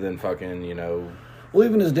mom, then fucking, Well,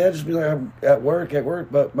 even his dad just be like at work,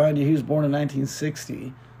 but mind you, he was born in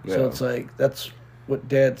 1960, so it's like that's what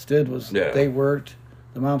dads did was they worked.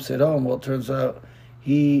 The mom stayed home. Well, it turns out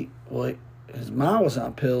his mom was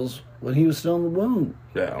on pills when he was still in the womb.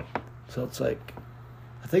 Yeah. So it's like,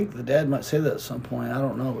 I think the dad might say that at some point. I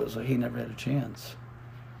don't know, but it's like he never had a chance.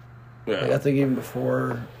 Yeah. Like, I think even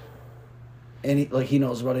before he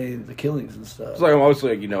knows about any of the killings and stuff. It's like,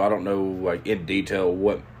 obviously, I don't know, like, in detail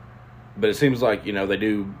what, but it seems like, they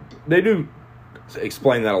do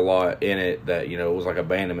explain that a lot in it, that, it was like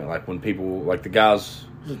abandonment, like when people, like the guys.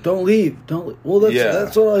 Don't leave. Well,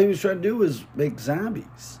 that's all he was trying to do was make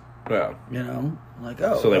zombies. Yeah. Like,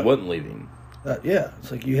 so they wouldn't leave him. Yeah,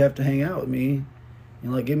 it's like you have to hang out with me,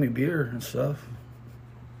 and like give me beer and stuff,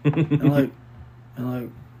 and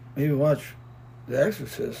maybe watch The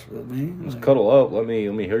Exorcist with me. Just cuddle up. Let me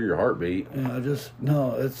hear your heartbeat. Yeah,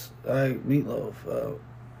 meatloaf.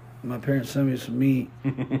 My parents sent me some meat,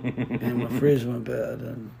 and my fridge went bad.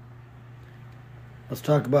 And let's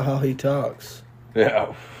talk about how he talks.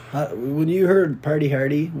 Yeah. When you heard Party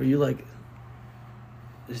Hardy, were you like,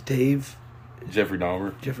 is Dave? Jeffrey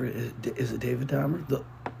Dahmer. Is it David Dahmer, the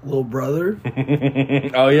little brother?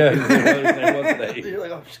 Oh yeah, his name was Dave. You're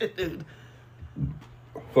like, oh shit, dude.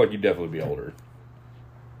 I feel like you'd definitely be older.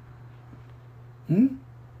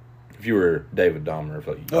 If you were David Dahmer, I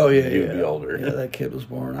feel like you would be older. Yeah, that kid was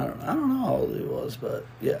born. I don't know how old he was, but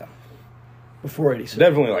yeah, before 86.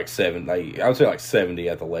 Definitely like 70. I would say like 70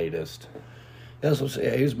 at the latest. That's what I'm saying.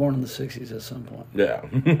 Yeah, he was born in the 60s at some point. Yeah.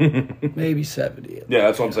 Maybe 70. Yeah,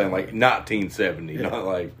 that's what I'm saying. Like 1970, not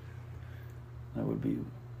like. That would be.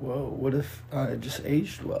 Whoa! What if I just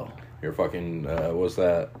aged well? You're fucking. What's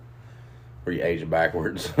that? Where you aging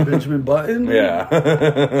backwards? Benjamin Button.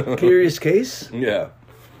 Yeah. Curious Case. Yeah.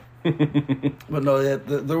 But no,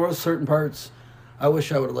 there were certain parts. I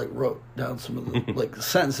wish I would have like wrote down some of the like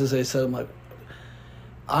sentences they said. I'm like,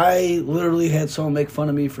 I literally had someone make fun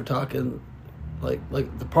of me for talking. Like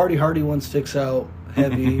the Party Hardy one sticks out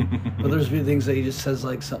heavy, but there's been things that he just says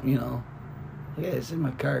like something, like, hey, it's in my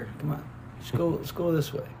car. Come on, let's go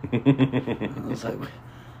this way. And I was like, they're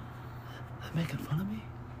making fun of me.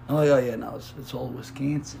 I'm like, oh yeah, no, it's old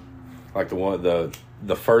Wisconsin. Like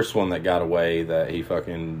the first one that got away, that he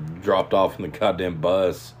fucking dropped off in the goddamn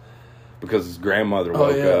bus because his grandmother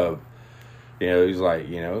woke up. He's like,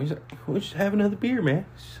 we'll just have another beer, man.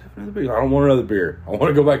 Just have another beer. I don't want another beer. I want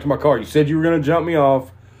to go back to my car. You said you were going to jump me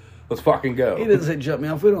off. Let's fucking go. He didn't say jump me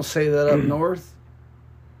off. We don't say that up north.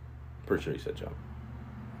 Pretty sure he said jump.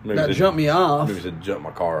 Not jump me off. Maybe he said jump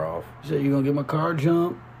my car off. He said, you going to get my car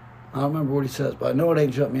jump? I don't remember what he says, but I know it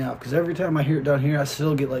ain't jump me off, because every time I hear it down here, I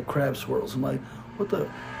still get like crab swirls. I'm like, what the?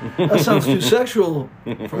 That sounds too sexual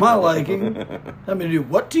for my liking. I mean, do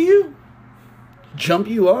what to you? Jump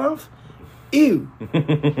you off? Ew.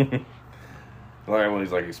 Like when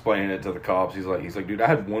he's like explaining it to the cops, he's like, dude, I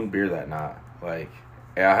had one beer that night. Like,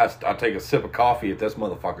 I take a sip of coffee at this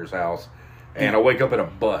motherfucker's house, and I wake up in a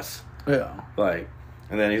bus. Yeah. Like,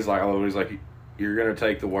 and then he's like, you're gonna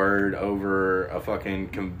take the word over a fucking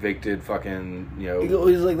convicted fucking,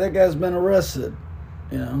 He's like, that guy's been arrested.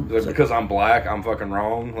 Like, because I'm black, I'm fucking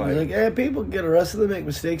wrong. He's like, yeah, people get arrested, they make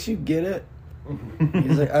mistakes, you get it.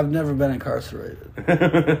 He's like, I've never been incarcerated.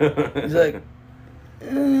 He's like,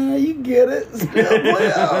 you get it.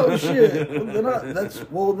 Oh shit.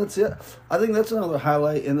 That's it. I think that's another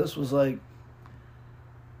highlight, and this was like,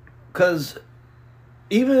 because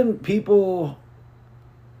even people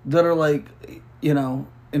that are like,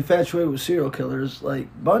 infatuated with serial killers, like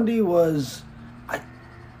Bundy was, I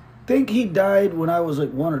think he died when I was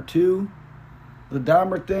like 1 or 2. The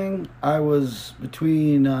Dahmer thing, I was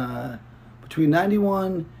between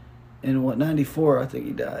 91 and 94, I think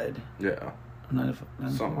he died. Yeah. 94,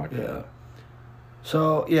 something like that.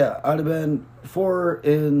 So, yeah, I'd have been 4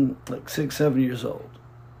 and like 6, 7 years old.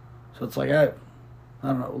 So it's like, I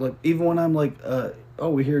don't know, like, even when I'm like,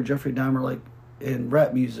 we hear Jeffrey Dahmer, like, in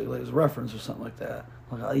rap music, like, as a reference or something like that.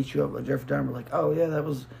 Like, I'll eat you up, like Jeffrey Dahmer, like, oh, yeah, that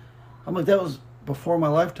was before my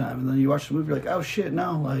lifetime. And then you watch the movie, you're like, oh, shit,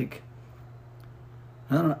 no, like,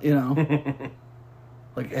 I don't know,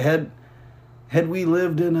 like, had we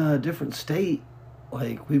lived in a different state,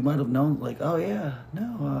 like, we might have known, like, oh, yeah,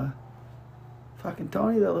 no, fucking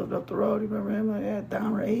Tony that lived up the road, you remember him? Like, yeah,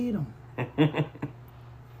 Dahmer ate him.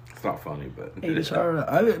 It's not funny, but... Ate his heart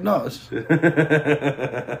out. I mean, no, it's...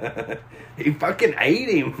 He fucking ate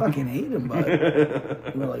him. Fucking ate him, bud.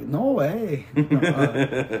 We're like, no way. You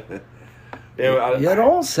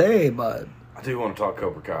don't say, bud. I do want to talk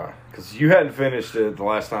Cobra Kai, because you hadn't finished it the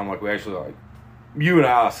last time, like, we actually, like... You and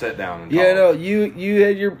I sat down and talked. Yeah, no, you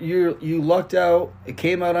had you lucked out. It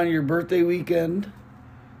came out on your birthday weekend.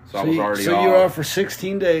 So I was already So off. you were off for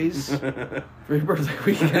 16 days for your birthday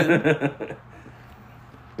weekend.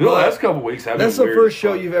 The last couple weeks have been That's the weird first as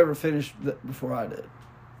show fuck. you've ever finished before I did.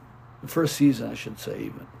 The first season, I should say,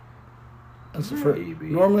 even. That's the first. Maybe.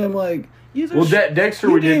 Normally, I'm like, Well, Dexter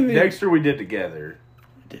you we did. didn't Dexter we did together.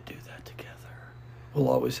 We did do that together. We'll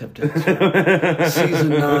always have Dexter. Season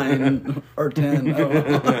 9 or 10. I don't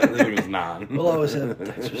know. I think it was 9. We'll always have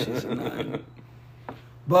Dexter season 9.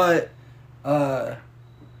 But,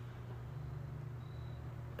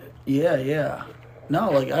 yeah.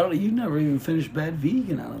 No, like, you never even finished Bad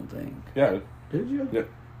Vegan, I don't think. Yeah. Did you? Yeah.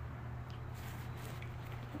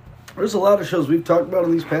 There's a lot of shows we've talked about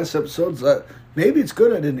in these past episodes that maybe it's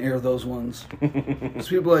good I didn't air those ones. Because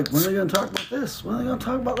people are like, when are they going to talk about this? When are they going to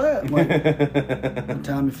talk about that? I'm like, when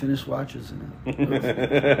Tommy finished watches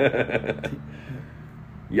it.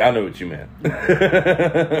 Yeah, I know what you meant.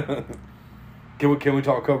 Can we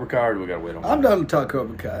talk Cobra Kai, or do we got to wait on I'm done to talk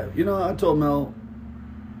Cobra Kai. You know, I told Mel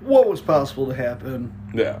what was possible to happen.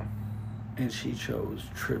 Yeah. And she chose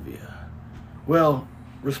trivia. Well,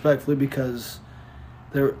 respectfully, because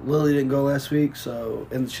Lily didn't go last week,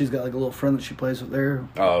 and she's got like a little friend that she plays with there.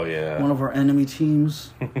 Oh, yeah. One of our enemy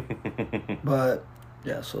teams. But,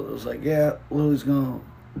 yeah, so it was like, yeah, Lily's going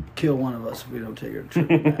to kill one of us if we don't take her to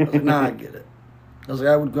trivia. I was like, nah, I get it. I was like,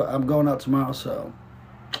 I'm going out tomorrow, so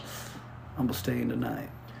I'm staying tonight.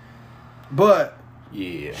 But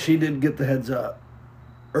Yeah. she did get the heads up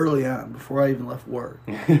early on, before I even left work.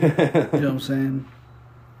 You know what I'm saying?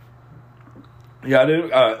 Yeah, I do.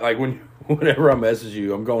 Like, whenever I message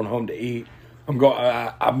you, I'm going home to eat.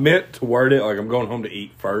 I meant to word it like I'm going home to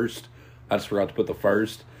eat first. I just forgot to put the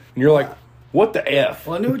first. And you're like, what the F?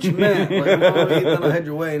 Well, I knew what you meant. Like, I'm going to eat, then I had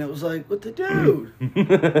your way, and it was like, what the dude?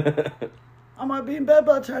 I might be in bed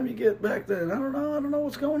by the time you get back then. I don't know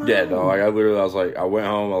what's going on. Yeah, no, like, I went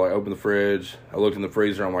home, I opened the fridge, I looked in the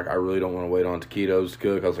freezer, I'm like, I really don't want to wait on taquitos to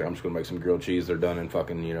cook. I was like, I'm just going to make some grilled cheese. They're done in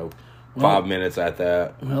fucking, 5 minutes at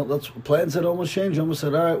that. Well, that's plans had almost changed. I almost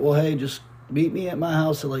said, all right, well, hey, just meet me at my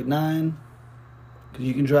house at like 9, because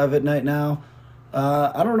you can drive at night now.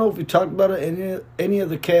 I don't know if we talked about it any of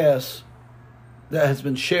the cast that has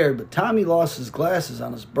been shared, but Tommy lost his glasses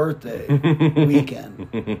on his birthday weekend.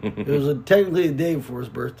 It was technically a day before his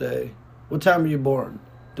birthday. What time were you born?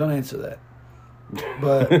 Don't answer that.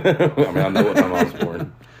 But I mean, I know what time I was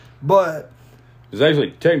born. But it was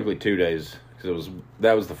actually technically 2 days, because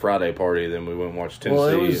that was the Friday party. Then we went and watched Tennessee.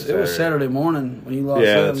 well, it was Saturday morning when you lost.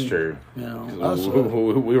 Yeah, them, that's true.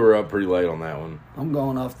 We were up pretty late on that one. I'm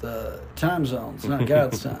going off the time zones, not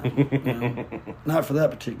God's time. Not for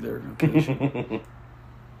that particular occasion.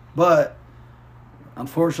 But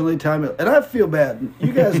unfortunately, time. And I feel bad.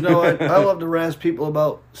 You guys know I love to razz people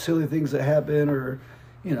about silly things that happen, or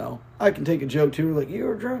I can take a joke too. Like, you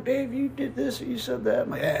were drunk, Dave. You did this, or you said that.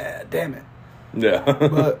 I'm like, damn it. Yeah.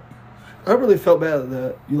 But I really felt bad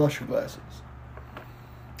that you lost your glasses.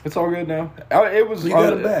 It's all good now. It was. You got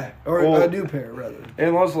them back, or a new pair, rather.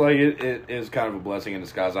 And also, like, it is kind of a blessing in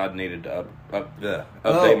disguise. I needed to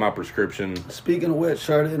update my prescription. Speaking of which,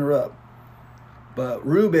 sorry to interrupt, but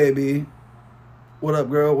Rue baby, what up,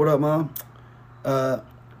 girl? What up, mom?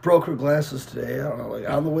 Broke her glasses today. I don't know, like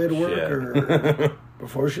on the way to work or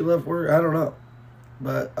before she left work. I don't know.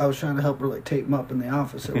 But I was trying to help her, like, tape them up in the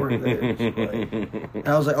office at work.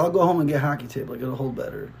 I was like, I'll go home and get hockey tape. Like, it'll hold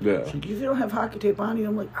better. Yeah. She's like, if you don't have hockey tape on you,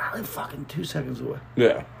 I'm like, I live fucking 2 seconds away.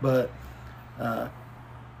 Yeah. But,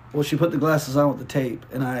 well, she put the glasses on with the tape,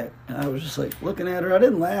 and I was just, like, looking at her. I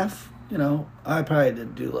didn't laugh. I probably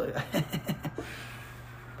didn't do, like,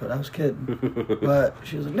 but I was kidding. But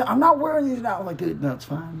she was like, no, I'm not wearing these now. I'm like, dude, no, it's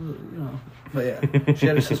fine. But, yeah, she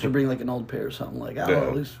had her sister bring, like, an old pair or something. Like, I'll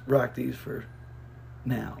at least rock these for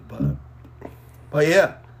now, but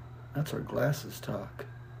yeah, that's our glasses talk.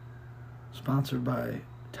 Sponsored by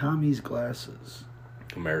Tommy's Glasses.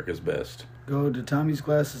 America's best. Go to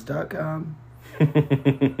tommysglasses.com.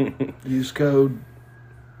 Use code.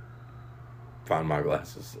 Find my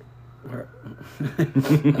glasses. I'm trying to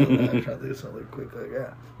think of something quick like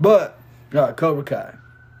that. But Cobra Kai.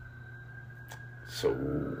 So,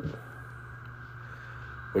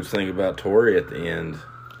 what'd you think about Tori at the end?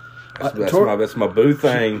 That's my boo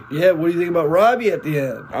thing. Yeah, what do you think about Robbie at the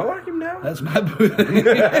end? I like him now. That's my boo thing.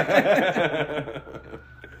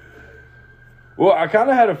 Well, I kind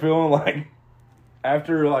of had a feeling like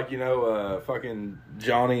after, like, fucking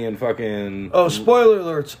Johnny and fucking... Oh, spoiler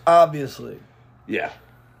alerts, obviously. Yeah.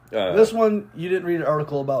 This one, you didn't read an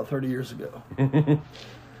article about 30 years ago.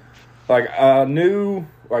 Like, I knew,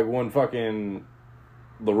 like, when fucking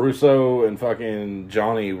LaRusso and fucking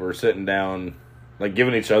Johnny were sitting down, like,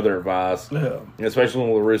 giving each other advice. Yeah. And especially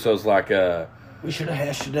when LaRusso's like, we should have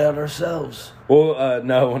hashed it out ourselves. Well,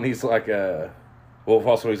 no, when he's like, well,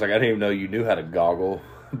 also he's like, I didn't even know you knew how to goggle.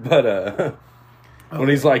 But, when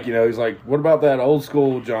he's like, he's like, what about that old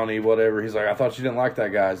school Johnny, whatever? He's like, I thought you didn't like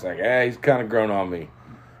that guy. He's like, he's kind of grown on me.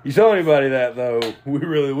 You tell anybody that, though, we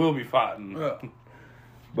really will be fighting. Yeah.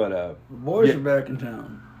 But, the boys are back in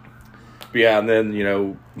town. Yeah, and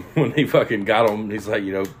then, when he fucking got him, he's like,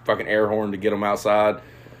 fucking air horn to get him outside.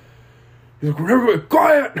 He's like, everybody,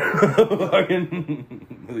 quiet!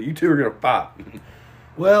 Fucking, you two are going to fight.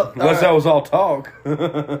 Well, unless that was all talk.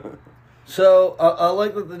 So, I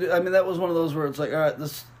like that that was one of those where it's like, all right,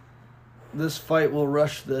 this fight will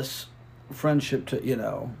rush this friendship to,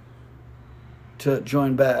 to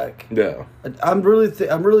join back. Yeah. I'm really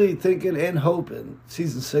thinking and hoping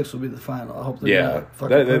season 6 will be the final. I hope they're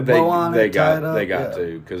fucking bow on it, tie it up. They got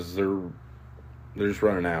to, because they're just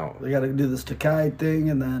running out. They got to do this Takai thing,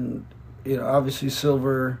 and then, obviously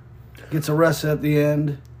Silver gets arrested at the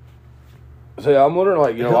end. So, yeah, I'm wondering,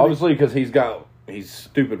 like, obviously, because he's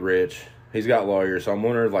stupid rich. He's got lawyers, so I'm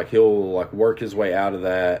wondering, like, he'll, like, work his way out of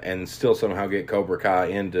that and still somehow get Cobra Kai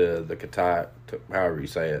into the Katai, however you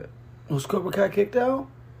say it. Was Cobra Kai kicked out?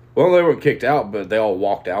 Well, they weren't kicked out, but they all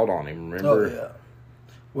walked out on him, remember? Oh, yeah.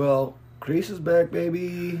 Well, Kreese is back,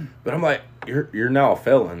 baby. But I'm like, you're now a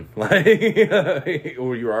felon. Like,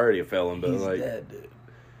 or you were already a felon, but he's like... dead, dude.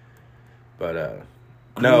 But,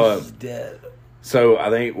 Kreese is dead. So, I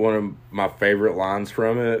think one of my favorite lines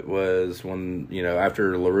from it was when,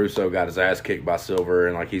 after LaRusso got his ass kicked by Silver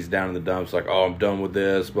and, like, he's down in the dumps, like, oh, I'm done with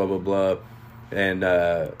this, blah, blah, blah.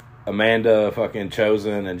 And, Amanda, fucking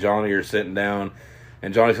Chosen, and Johnny are sitting down,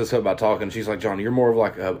 and Johnny says something about talking. She's like, Johnny, you're more of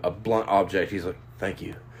like a blunt object. He's like, thank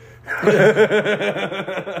you.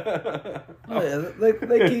 Oh, yeah,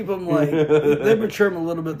 they keep him like, they mature him a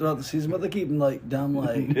little bit throughout the season, but they keep him like dumb,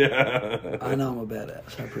 like, yeah. I know I'm a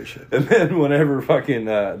badass. I appreciate it. And then whenever fucking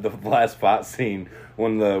the last fight scene,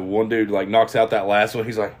 when the one dude like knocks out that last one,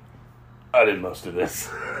 he's like, I did most of this.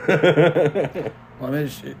 Well, I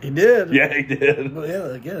mean, he did. Yeah, he did. But yeah,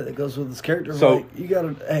 again, it goes with his character. So, like, you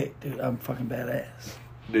gotta, hey, dude, I'm fucking badass.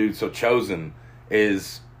 Dude, so Chosen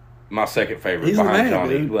is my second favorite He's behind the man,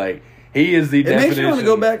 Johnny. dude. Like, he is the definition. It makes me want to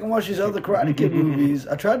go back and watch these other Karate Kid movies.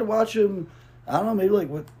 I tried to watch them. I don't know, maybe like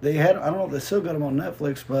what they had. I don't know if they still got them on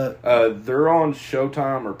Netflix, but they're on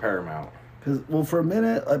Showtime or Paramount. Because for a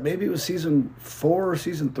minute, like maybe it was season 4 or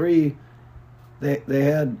season 3. They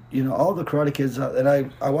had all the Karate Kids, and I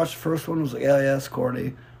watched the first one. Was like, yeah, it's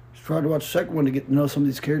corny. Tried to watch the second one to get to know some of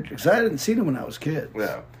these characters because I hadn't seen them when I was kids.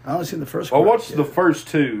 Yeah, I only seen the first. Well, I watched the first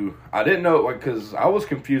 2. I didn't know because I was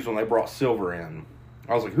confused when they brought Silver in.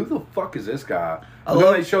 I was like, "Who the fuck is this guy?" And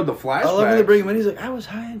then they showed the flashbacks. I love when they bring him in. He's like, "I was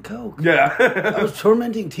high on coke. Yeah, I was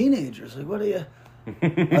tormenting teenagers. Like, what are you?"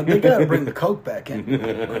 They gotta bring the coke back in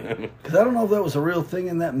because I don't know if that was a real thing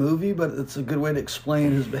in that movie, but it's a good way to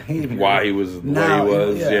explain his behavior. Why he was the way he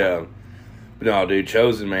was. Yeah. But no, dude,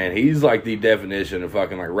 Chosen, man, he's like the definition of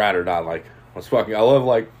fucking like ride or die. Like, I love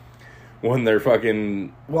like when they're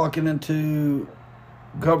fucking walking into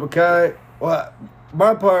Cobra Kai. Well,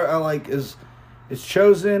 my part I like is it's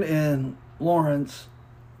Chosen and Lawrence,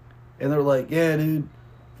 and they're like, yeah, dude,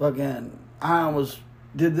 fucking, I almost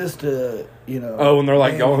did this to, Oh, and they're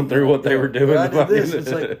like going through what they were doing. I did this.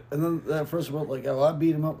 It's like, and then that first of all, like, oh, I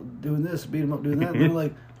beat him up doing this, beat him up doing that. And they're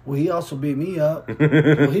like, well, he also beat me up.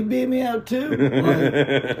 Well, he beat me up too.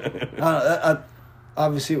 Like,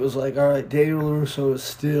 obviously, it was like, all right, Daniel LaRusso is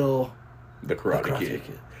still the Karate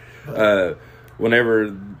Kid. Whenever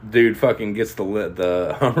dude fucking gets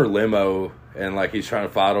the Hummer limo and like he's trying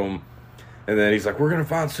to fight him, and then he's like, we're gonna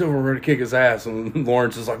find Silver, we're gonna kick his ass, and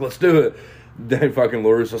Lawrence is like, let's do it. Then fucking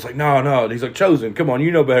LaRusso's like, no. And he's like, Chosen, come on,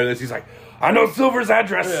 you know better than this. He's like, I know Silver's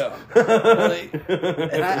address. Yeah.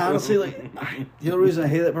 And I honestly, like, the only reason I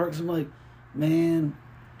hate that part is I'm like, man,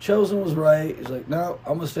 Chosen was right. He's like, no,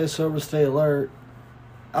 I'm going to stay sober, stay alert.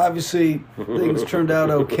 Obviously, things turned out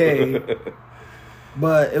okay.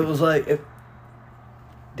 But it was like, if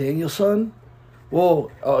Daniel's son,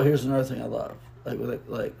 whoa, here's another thing I love.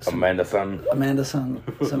 Like Samantha's son.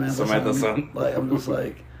 Like, I'm just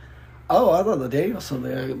like, Oh, I thought the Danielson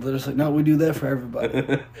thing. They're just like, no, we do that for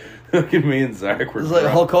everybody. Look at me and Zach. It's like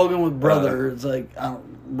Hulk Hogan with brother. It's like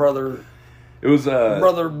brother. It was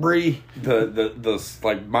brother Bree. The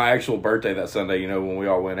like my actual birthday that Sunday. When we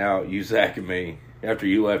all went out, you, Zach, and me. After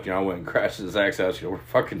you left, I went and crashed at Zach's house. We're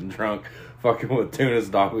fucking drunk, fucking with Tuna's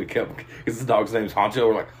dog. We kept because the dog's name's Honcho.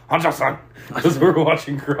 We're like Honcho son because we were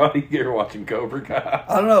watching karate. You were watching Cobra Kai.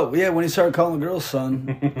 I don't know. Yeah, when he started calling the girls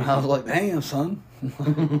son, I was like, damn, son.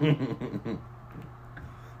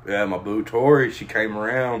 Yeah, my boo Tori, she came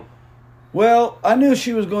around. Well, I knew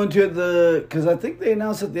she was going to because I think they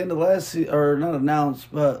announced at the end of last season, or not announced,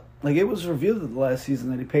 but like it was revealed at the last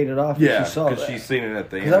season that he paid it off. Yeah, she saw because she's seen it at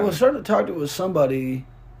the end. Because I was starting to talk to it with somebody,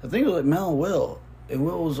 I think it was like Mel and Will, and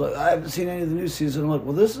Will was like, I haven't seen any of the new season. I'm like,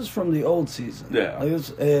 well, this is from the old season. Yeah.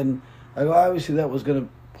 And I go, obviously that was going to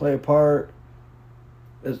play a part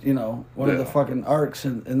as, one of the fucking arcs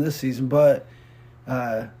in this season, but,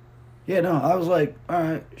 I was like, all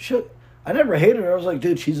right, I never hated her. I was like,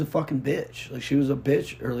 dude, she's a fucking bitch. Like, she was a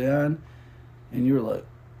bitch early on, and you were like,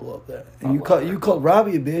 I love that. And you called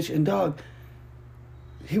Robbie a bitch, and dog,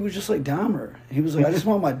 he was just like Dahmer. He was like, I just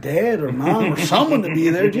want my dad or mom or someone to be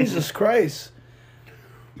there. Jesus Christ.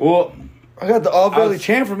 Well, I got the All Valley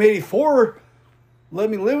champ from '84. Let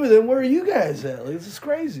me live with him. Where are you guys at? Like, this is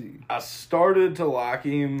crazy. I started to like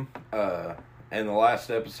him in the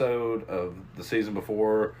last episode of the season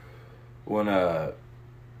before when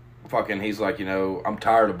fucking he's like, I'm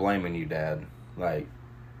tired of blaming you, Dad. Like,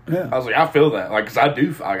 yeah. I was like, I feel that. Like, because I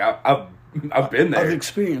do. I've been there. I've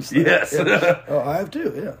experienced that. Yes. Yeah. Oh, I have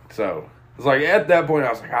too, yeah. So, it's like, at that point, I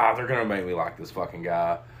was like, they're going to make me like this fucking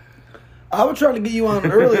guy. I was trying to get you on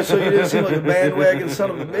early so you didn't seem like a bandwagon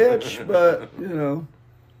son of a bitch, but,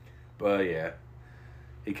 But, yeah.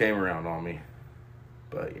 He came around on me.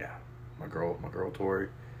 But, yeah. My girl Tori.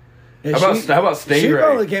 Yeah, how about Stingray? She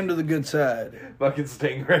probably came to the good side. Fucking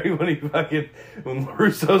Stingray when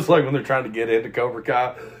Russo's like, when they're trying to get into Cobra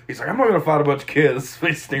Kai, he's like, I'm not going to fight a bunch of kids.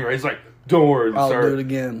 Stingray's like, don't worry, I'll sir. do it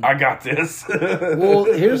again. I got this. Well,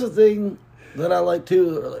 here's the thing that I like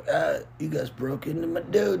too. They're like, you guys broke into my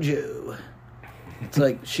dojo. It's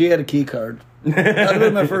like, she had a key card. That would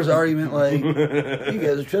be my first argument. Like, you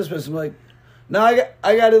guys are trespassing. I'm like, no,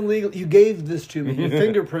 I got in legal. You gave this to me. Your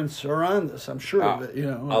fingerprints are on this. I'm sure of it.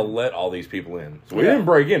 I'll let all these people in. So we didn't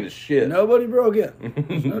break into shit. Nobody broke in.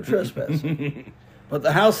 There's no trespassing. But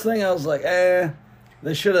the house thing, I was like, they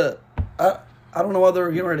should have. I don't know why they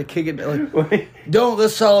were getting ready to kick it. Like, don't.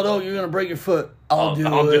 Let's solid. Oh, you're gonna break your foot. I'll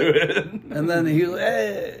do it. And then he was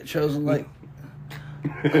like, Chosen, like.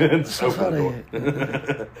 I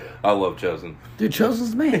love Chosen. Dude,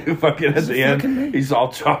 Chosen's man. Fucking at the end, he's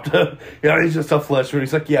all chopped up. Yeah, he's just a flesh wound.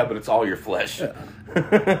 He's like, yeah, but it's all your flesh. Yeah,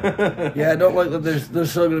 I don't like that. They're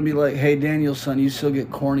still gonna be like, hey, Daniel, son, you still get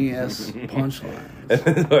corny ass punchlines. And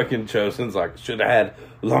then fucking Chosen's like, should have had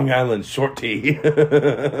Long Island short tea.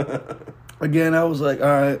 Again, I was like, all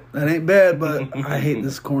right, that ain't bad, but I hate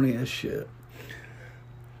this corny ass shit.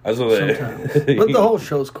 Sometimes. But the whole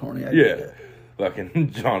show's corny. I get it.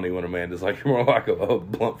 Fucking Johnny when Amanda's like, you're more like a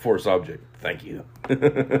blunt force object. Thank you.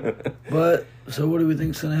 But, so what do we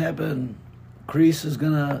think's going to happen? Kreese is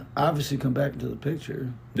going to obviously come back into the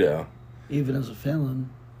picture. Yeah. Even as a felon.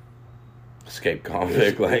 Escape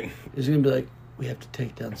convict, He's going to be like, we have to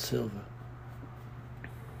take down Silva.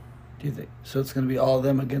 Do you think? So it's going to be all of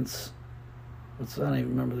them against, I don't even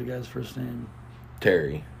remember the guy's first name.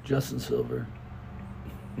 Terry. Justin Silver.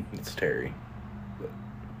 It's Terry.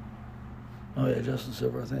 Oh, yeah, Justin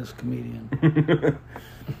Silver. I think it's a comedian.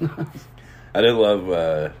 I did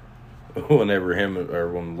love whenever him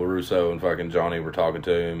or when LaRusso and fucking Johnny were talking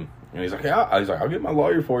to him. And he's like, I'll get my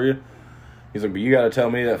lawyer for you. He's like, but you got to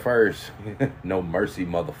tell me that first. No mercy,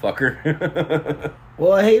 motherfucker.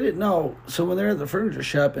 Well, I hate it. No. So when they're at the furniture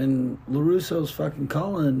shop and LaRusso's fucking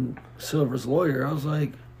calling Silver's lawyer, I was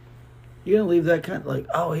like, you're going to leave that kind of like,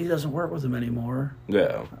 oh, he doesn't work with him anymore.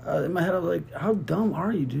 Yeah. In my head, I was like, how dumb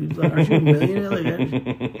are you, dude? Like, aren't you a millionaire?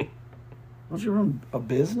 Like, don't you run a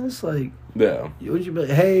business? Like, yeah. Would you be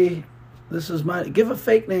like, hey, this is my, give a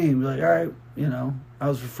fake name. Like, all right, I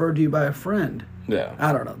was referred to you by a friend. Yeah.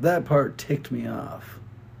 I don't know. That part ticked me off.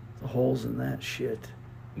 The holes in that shit.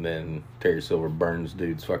 And then Terry Silver burns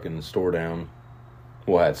dude's fucking store down.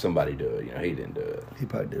 Well, had somebody do it. He didn't do it. He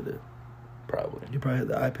probably did it. Probably. You probably had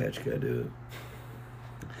the eye patch guy do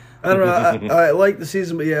it. I don't know. I like the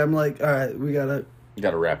season, but yeah, I'm like, all right, we gotta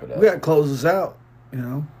wrap it up. We gotta close this out,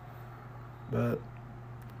 But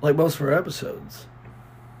like most of our episodes,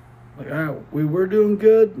 like, all right, we were doing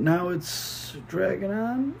good. Now it's dragging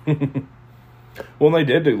on. Well, they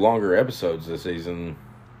did do longer episodes this season.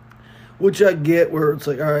 Which I get, where it's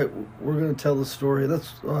like, all right, we're going to tell the story. That's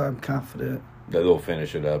why I'm confident. That they'll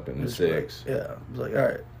finish it up in the 6. Like, yeah. It's like, all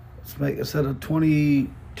right, let's make, instead of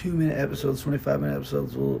 22-minute episodes, 25-minute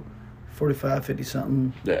episodes, we'll 45,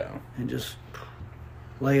 50-something. Yeah. And just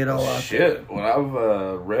lay it all out. Shit. When I've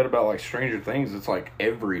read about, like, Stranger Things, it's like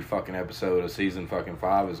every fucking episode of season fucking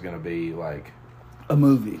 5 is going to be, like... a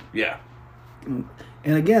movie. Yeah. And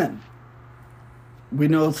again, we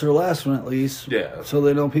know it's their last one at least. Yeah. So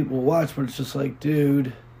they know people will watch, but it's just like,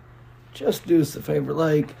 dude, just do us a favor.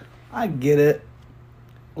 Like, I get it.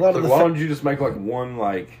 Why don't you just make, like, one,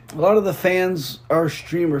 like... A lot of the fans are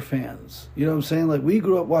streamer fans. You know what I'm saying? Like, we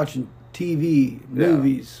grew up watching TV,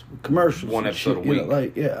 movies, commercials. One episode a week.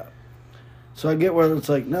 Like, yeah. So I get where it's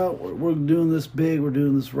like, no, we're doing this big, we're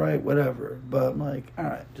doing this right, whatever. But I'm like, all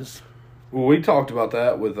right, just... Well, we talked about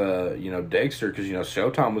that with, Dexter, because,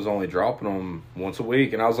 Showtime was only dropping them once a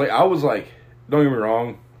week. And I was like, don't get me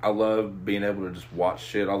wrong, I love being able to just watch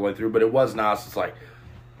shit all the way through. But it was nice. It's like,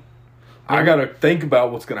 I got to think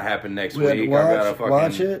about what's going to happen next week. I got to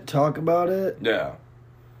watch it, talk about it. Yeah.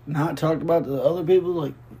 Not talk about the other people,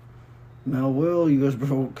 like, Mel Will, you guys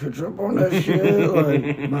better catch up on that shit.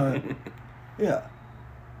 Like, but, yeah.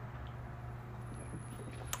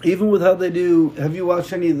 Even with how they do, have you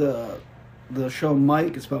watched any of the show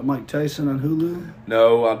Mike? It's about Mike Tyson on Hulu.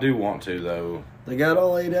 No, I do want to, though. They got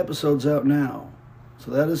all 8 episodes out now.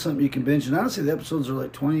 So that is something you can binge. And honestly, the episodes are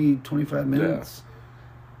like 20, 25 minutes.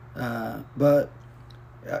 Yeah. But,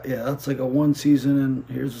 yeah, that's like a 1 season and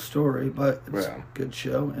here's a story. But it's a good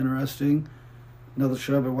show, interesting. Another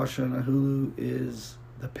show I've been watching on Hulu is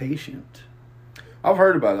The Patient. I've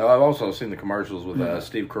heard about it. I've also seen the commercials with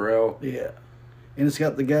Steve Carell. Yeah. And it's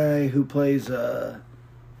got the guy who plays,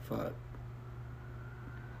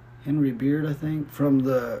 Henry Beard, I think, from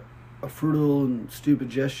A Frugal and Stupid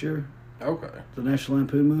Gesture. Okay. The National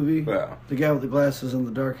Lampoon movie. Yeah. The guy with the glasses and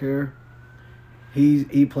the dark hair.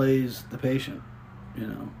 He plays the patient,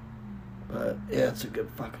 But, yeah, it's a good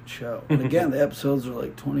fucking show. And again, the episodes are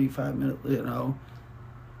like 25 minutes,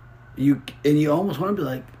 You almost want to be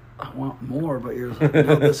like, I want more, but you're like,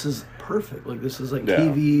 no, this is perfect. Like, this is like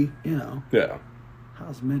TV, Yeah. How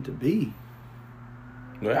it's meant to be.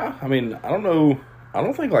 Yeah, I mean, I don't know. I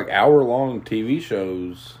don't think, like, hour-long TV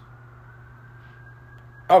shows...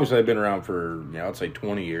 Obviously, they've been around for, I'd say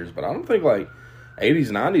 20 years, but I don't think, like, 80s,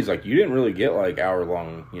 90s, like, you didn't really get, like,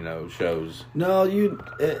 hour-long, shows. No,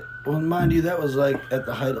 well, mind you, that was, like, at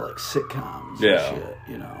the height of, like, sitcoms and shit,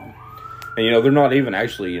 And, they're not even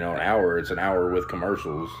actually, an hour. It's an hour with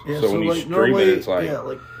commercials. Yeah, so when you stream it, it's like... Yeah,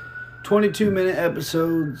 like 22-minute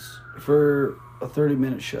episodes for a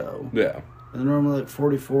 30-minute show. Yeah. And normally, like,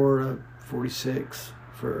 44 to 46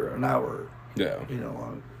 for an hour. Yeah.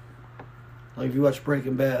 Like, if you watch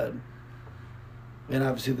Breaking Bad, and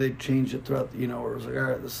obviously they changed it throughout, where it was like, all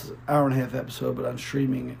right, this is an hour-and-a-half episode, but I'm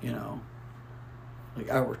streaming, like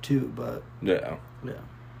hour 2, but... Yeah. Yeah.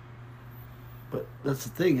 But that's the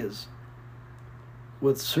thing is,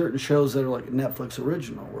 with certain shows that are like Netflix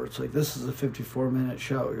original, where it's like, this is a 54-minute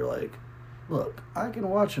show, you're like, look, I can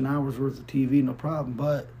watch an hour's worth of TV, no problem,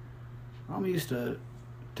 but I'm used to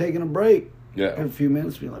taking a break every few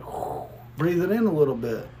minutes, being like, whoo, breathing in a little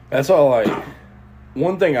bit. That's all, like,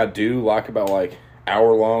 one thing I do like about, like,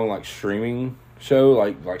 hour-long, like, streaming show,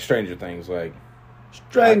 like Stranger Things, like...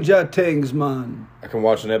 Stranger Things, man. I can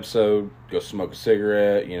watch an episode, go smoke a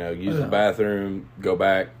cigarette, use the bathroom, go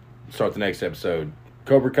back, start the next episode.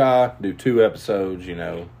 Cobra Kai, do 2 episodes,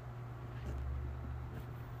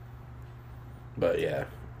 But, yeah.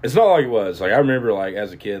 It's not like it was. Like, I remember, like,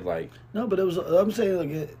 as a kid, like... No, but it was... I'm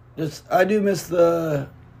saying, like, I do miss the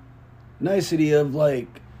nicety of, like,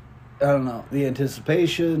 I don't know, the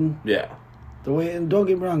anticipation. Yeah. The way... And don't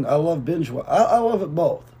get me wrong, I love binge watch. I love it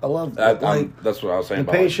both. I love... that's what I was saying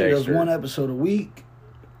about The Patient does 1 episode a week,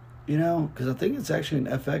 because I think it's actually an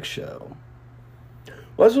FX show.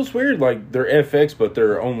 Well, that's what's weird. Like, they're FX, but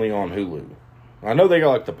they're only on Hulu. I know they got,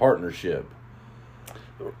 like, the partnership.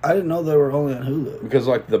 I didn't know they were only on Hulu. Because,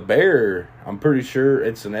 like, The Bear, I'm pretty sure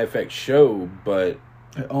it's an FX show, but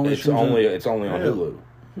it's only on Hulu.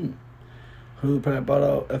 Hulu probably bought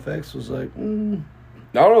out FX, was like, I don't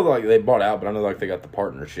know, like, they bought out, but I know, like, they got the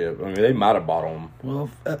partnership. I mean, they might have bought them.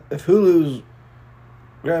 Well, if Hulu's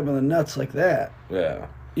grabbing the nuts like that... Yeah.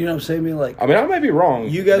 You know what I'm saying? I mean, I may be wrong.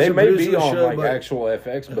 You guys they are may be producing on the show, like actual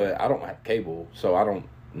FX, but I don't have cable, so I don't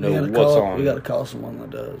know what's on. We got to call someone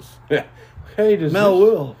that does. Yeah. Hey, Mel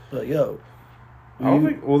will. But yo, I don't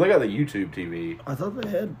think. Well, they got the YouTube TV. I thought they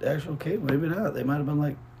had actual cable. Maybe not. They might have been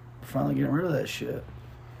like finally getting rid of that shit,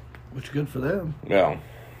 which is good for them. Yeah.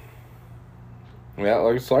 Yeah,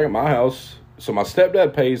 like it's like at my house. so my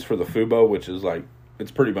stepdad pays for the Fubo, which is like,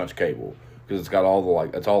 it's pretty much cable because it's got all the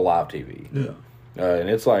like, it's all live TV. Yeah. And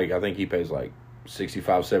it's like, I think he pays like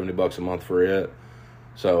 $65-$70 a month for it.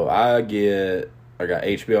 So I got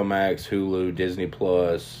HBO Max, Hulu, Disney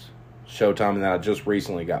Plus, Showtime, and then I just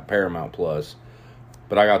recently got Paramount Plus.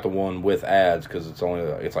 But I got the one with ads because it's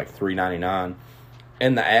like $3.99.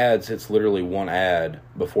 And the ads, it's literally one ad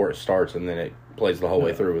before it starts, and then it plays the whole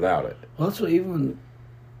way through without it. Well, that's what even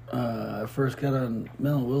I first got on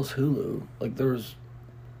Mel and Will's Hulu. Like, there was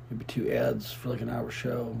maybe 2 ads for like an hour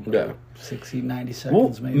show. Yeah. 60, 90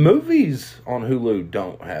 seconds maybe. Movies on Hulu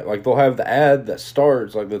don't have, like, they'll have the ad that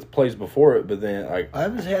starts, like, that plays before it, but then, like... I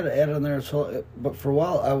haven't had an ad on there, but for a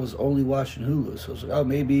while I was only watching Hulu. So I was like, oh,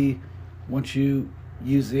 maybe once you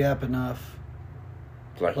use the app enough...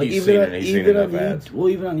 Like he's seen enough ads. Well,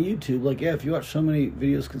 even on YouTube, like, yeah, if you watch so many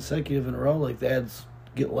videos consecutive in a row, like, the ads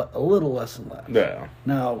get a little less and less. Yeah.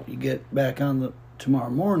 Now, you get back on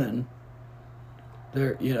tomorrow morning,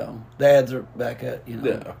 the ads are back at,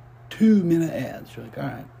 2-minute ads. You're like, all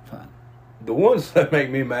right, fine. The ones that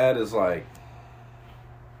make me mad is, like,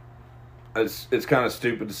 it's kind of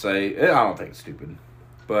stupid to say. I don't think it's stupid.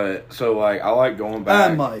 But, so, like, I like going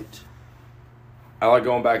back. I like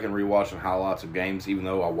going back and rewatching highlights of games, even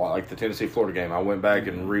though like the Tennessee-Florida game, I went back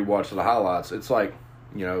and rewatched the highlights. It's like,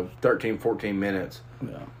 13, 14 minutes.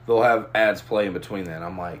 Yeah. They'll have ads play in between that.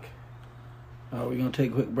 I'm like... Oh, we're going to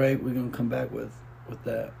take a quick break. We're going to come back with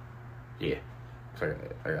that. Yeah. So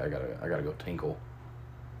I gotta go tinkle.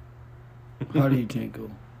 How do you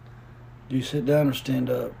tinkle? Do you sit down or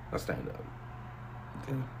stand up? I stand up.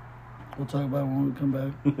 Okay. We'll talk about it when we come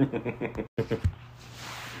back.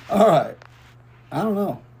 All right. I don't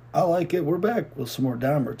know. I like it. We're back with some more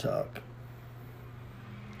Dahmer talk.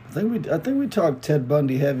 I think we talked Ted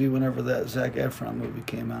Bundy heavy whenever that Zac Efron movie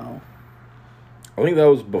came out. I think that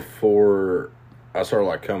was before I started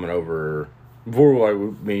like coming over. Before like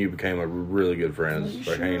me and you became like really good friends. Are you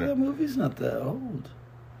sure that movie's not that old?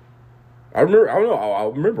 I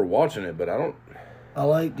remember watching it, but I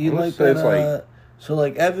don't. Do you like that? So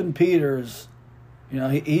like Evan Peters,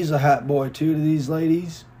 he's a hot boy too to these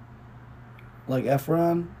ladies. Like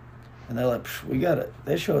Efron, and they're like, we got it.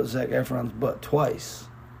 They showed Zac Efron's butt twice.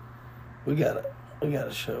 We gotta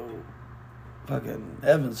show fucking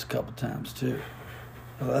Evans a couple times too.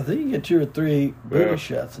 I think you get 2 or 3 booty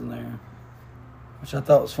shots in there, which I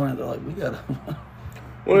thought was funny. They're like, we gotta.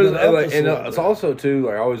 It's also too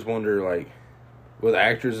like I always wonder like with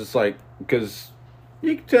actors, it's like because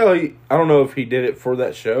you can tell I don't know if he did it for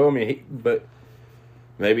that show. I mean, but.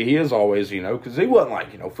 Maybe he is always, because he wasn't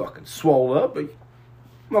like, fucking swole up, but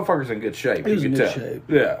motherfucker's in good shape. He's in good shape.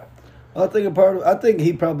 Yeah. I think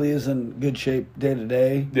he probably is in good shape day to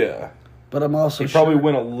day. Yeah. But I'm also he probably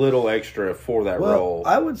went a little extra for that role.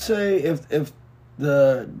 I would say if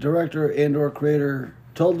the director and or creator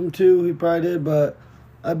told him to, he probably did, but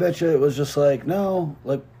I bet you it was just like, no,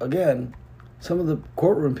 like, again, some of the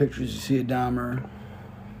courtroom pictures you see of Dahmer,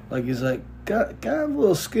 like, he's like, got a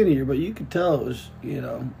little skinnier, but you could tell it was,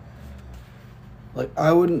 like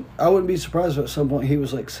I wouldn't be surprised if at some point he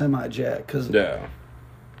was like semi-jacked. Cause, to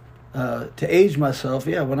age myself,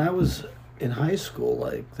 when I was in high school,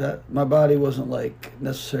 like that, my body wasn't like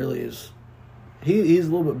necessarily as he's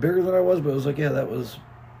a little bit bigger than I was, but it was like that was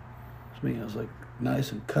me. I was like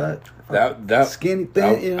nice and cut. That skinny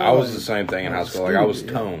thin. I was the same thing in high school. Like I was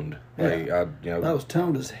toned. Like I was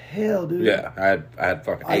toned as hell, dude. Yeah, I had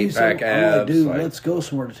fucking 8-pack abs. I'm like, dude, let's go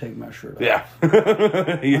somewhere to take my shirt off. Yeah,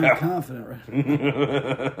 I'm confident,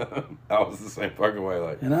 right? I was the same fucking way.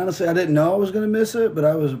 Like, and honestly, I didn't know I was gonna miss it, but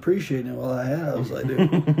I was appreciating it while I had it. I was like,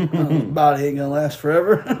 dude, my body ain't gonna last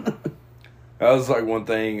forever. That was like one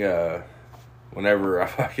thing. Whenever I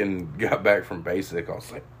fucking got back from basic, I was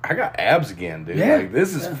like, I got abs again, dude. Yeah, like,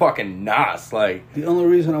 this is fucking nice. Like, the only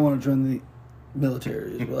reason I want to join the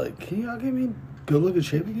military is like, can y'all get me good looking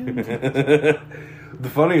shape again? The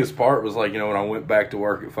funniest part was like, when I went back to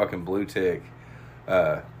work at fucking Blue Tick,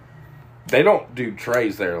 they don't do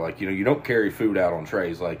trays there. Like, you don't carry food out on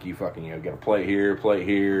trays. Like, you fucking, got a plate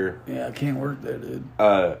here. Yeah, I can't work there, dude.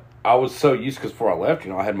 I was so used, because before I left,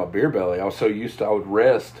 I had my beer belly. I was so used to, I would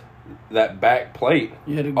rest that back plate.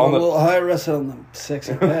 You had to go a little high, rest on the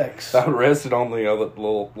sexy pecs. I would rest it on the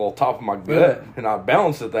little top of my gut, and I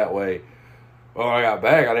balanced it that way. Well, when I got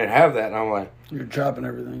back, I didn't have that, and I'm like... You're dropping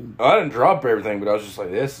everything. I didn't drop everything, but I was just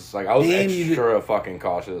like, this is like... I was extra fucking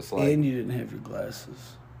cautious. Like, and you didn't have your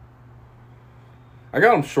glasses. I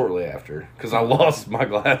got them shortly after, because I lost my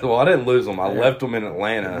glasses. Well, I didn't lose them. I left them in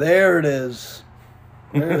Atlanta. There it is.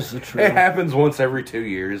 There's the truth. It happens once every 2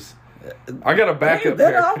 years. I got a backup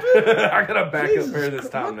that pair. often? I got a backup Jesus pair this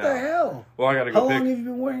time now. What the hell? Well, I got to go How pick. long have you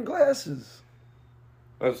been wearing glasses?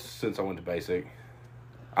 That's since I went to basic.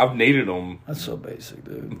 I've needed them. That's so basic,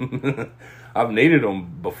 dude. I've needed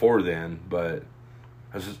them before then, but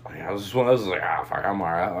I was just one of those like, fuck, I'm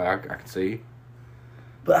alright. Like, I can see.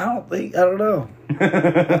 But I don't know.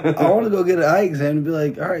 I want to go get an eye exam and be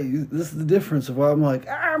like, all right, this is the difference of why I'm like,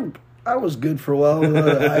 I was good for a while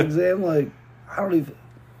without an eye exam. Like, I don't even,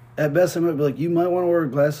 at best I might be like, you might want to wear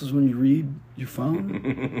glasses when you read your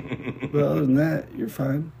phone. But other than that, you're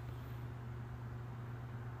fine.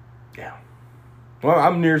 Yeah. Well,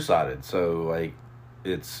 I'm nearsighted, so, like,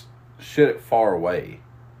 it's shit far away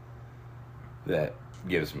that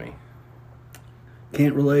gives me.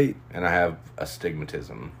 Can't relate. And I have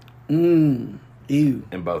astigmatism. Ew.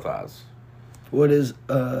 In both eyes. What is,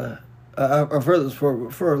 I've heard this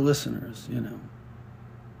for our listeners, you know.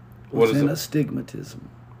 What's in astigmatism?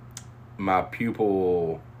 My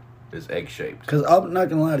pupil is egg-shaped. Because I'm not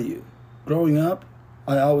going to lie to you. Growing up,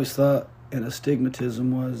 I always thought an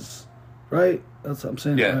astigmatism was, right? That's what I'm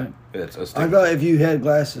saying, yeah, right? It's astigmatism. I thought if you had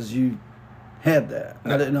glasses, you had that.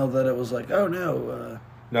 No. I didn't know that it was like, oh, no.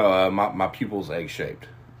 No, my pupil's egg-shaped.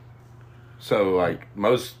 So, like,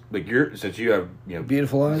 since you have, you know...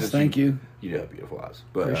 Beautiful eyes, thank you. You do have beautiful eyes.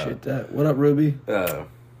 But, appreciate that. What up, Ruby? You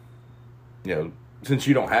know, since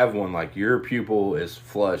you don't have one, like, your pupil is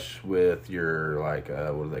flush with your, like,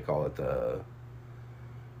 what do they call it?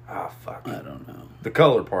 Fuck. I don't know. The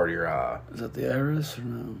color part of your eye. Is that the iris or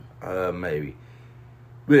no? Maybe.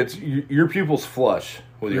 But it's, your pupil's flush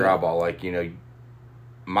with your eyeball. Like, you know,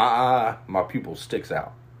 my pupil sticks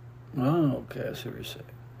out. Oh, okay. I see what you're saying.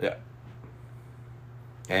 Yeah.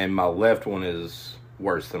 And my left one is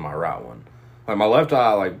worse than my right one. Like, my left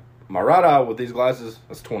eye, like, my right eye with these glasses,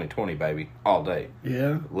 that's 20/20, baby. All day.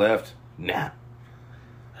 Yeah? Left, nah.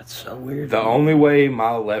 That's so weird. The only way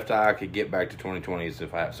my left eye could get back to 20/20 is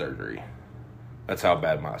if I have surgery. That's how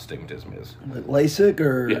bad my astigmatism is. Like LASIK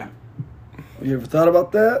or... Yeah. You ever thought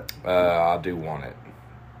about that? I do want it.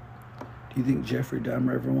 Do you think Jeffrey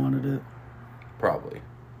Dahmer ever wanted it? Probably.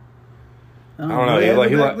 I don't know.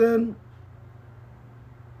 He back then.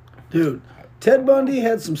 Dude, Ted Bundy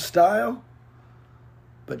had some style,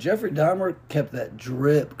 but Jeffrey Dahmer kept that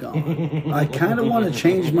drip going. I kind of want to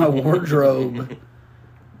change my wardrobe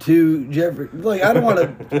to Jeffrey. Like, I don't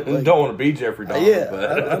want to. Like, don't want to be Jeffrey Dahmer. Yeah,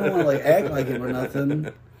 but. I don't want to like act like him or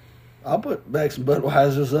nothing. I'll put back some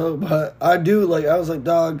Budweisers though, but I do like. I was like,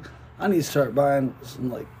 dog, I need to start buying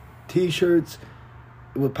some like T-shirts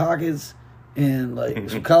with pockets and like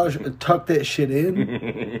some college. Tuck that shit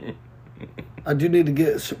in. I do need to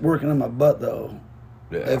get working on my butt though.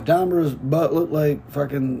 Yeah. If Dahmer's butt looked like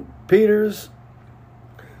fucking Peter's,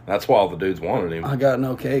 that's why all the dudes wanted him. I got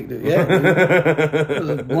no cake, dude. Yeah,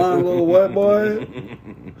 dude. A blonde little white boy.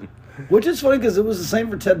 Which is funny because it was the same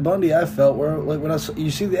for Ted Bundy. I felt where like when you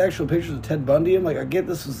see the actual pictures of Ted Bundy, I'm like, I get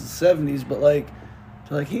this was the '70s, but like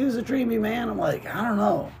he was a dreamy man. I'm like, I don't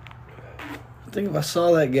know. I think if I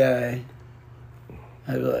saw that guy,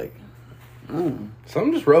 I'd be like,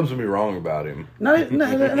 Something just rubs me wrong about him. No, I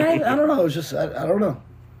don't know. It's just I don't know,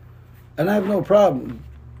 and I have no problem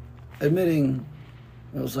admitting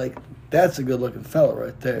it was like that's a good looking fella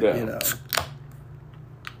right there. Yeah. You know.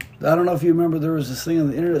 I don't know if you remember, there was this thing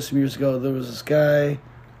on the internet some years ago. There was this guy, I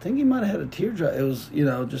think he might have had a teardrop. It was, you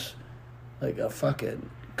know, just like a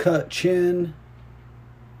fucking cut chin.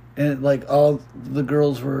 And like all the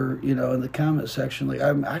girls were, you know, in the comment section. Like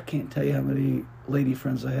I can't tell you how many lady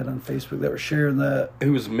friends I had on Facebook that were sharing that.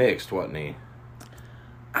 He was mixed, wasn't he?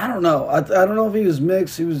 I don't know. I don't know if he was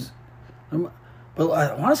mixed. He was, but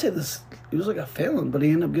I want to say this. He was like a felon, but he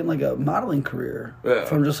ended up getting like a modeling career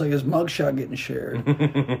from just like his mugshot getting shared.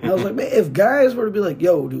 And I was like, man, if guys were to be like,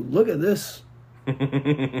 yo, dude, look at this. Look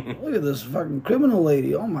at this fucking criminal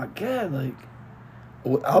lady. Oh my God. Like,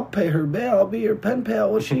 I'll pay her bail. I'll be her pen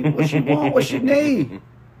pal. What she want? What she need?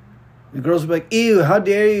 The girls would be like, ew, how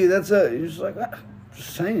dare you? You're just like,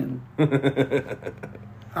 just saying.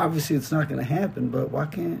 Obviously, it's not going to happen, but why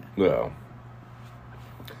can't? No.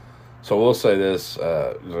 So we'll say this,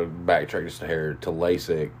 backtrack just a hair to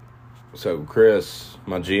LASIK. So Chris,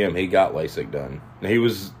 my GM, he got LASIK done. He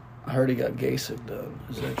was... I heard he got GASIK done.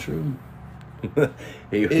 Is that true?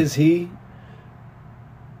 Is he?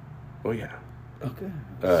 Well, yeah. Okay.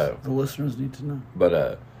 The listeners need to know.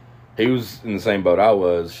 But he was in the same boat I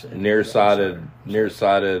was, nearsighted,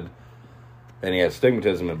 and he had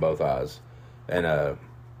astigmatism in both eyes. And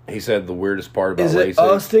he said the weirdest part about LASIK... Is it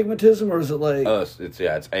astigmatism or is it like... It's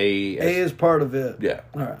A. A is part of it. Yeah.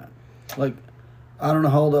 All right. Like, I don't know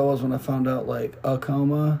how old I was when I found out, like, a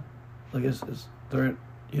coma. Like,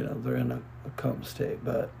 they're in a coma state.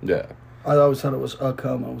 But Yeah. I always thought it was a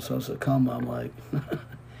coma. So it's a coma. I'm like,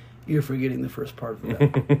 you're forgetting the first part of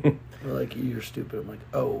that. They're like, you're stupid. I'm like,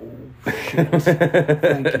 oh, shit.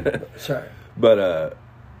 Thank you. Sorry. But,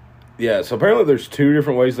 yeah, so apparently there's 2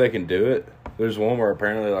 different ways they can do it. There's one where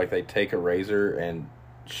apparently, like, they take a razor and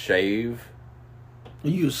shave. Are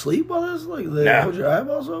you asleep while this? Like, they hold your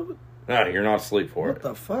eyeballs open? No, you're not asleep for it. What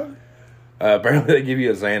the fuck? Apparently they give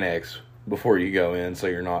you a Xanax before you go in, so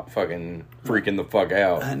you're not fucking freaking the fuck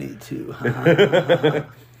out. I need to.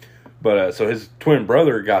 But, so his twin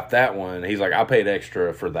brother got that one. He's like, I paid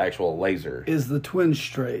extra for the actual laser. Is the twin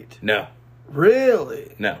straight? No.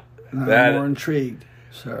 Really? No. I'm more intrigued.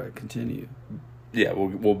 Sorry, continue. Yeah,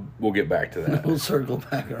 we'll get back to that. We'll circle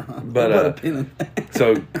back around. But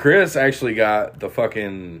so Chris actually got the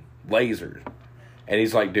fucking laser, and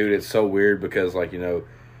he's like, dude, it's so weird because like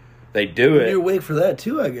they do it. You're awake for that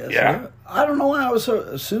too, I guess. Yeah. Right? I don't know why I was so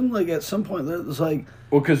assumed like at some point it was like.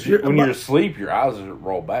 Well, because when you're asleep, your eyes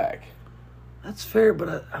roll back. That's fair,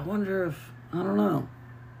 but I wonder if I don't know.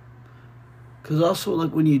 Because also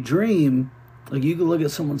like when you dream. Like, you can look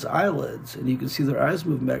at someone's eyelids, and you can see their eyes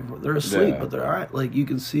moving back and forth. They're asleep, but their eye, like, you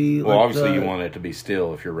can see... Well, like, obviously you want it to be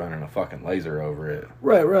still if you're running a fucking laser over it.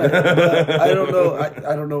 Right. But I don't know.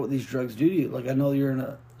 I don't know what these drugs do to you. Like, I know you're in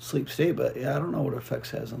a sleep state, but, yeah, I don't know what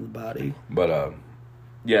effects it has on the body. But,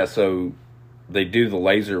 yeah, so they do the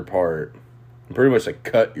laser part. And pretty much they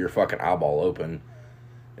cut your fucking eyeball open.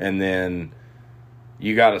 And then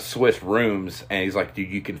you got to switch rooms, and he's like, dude,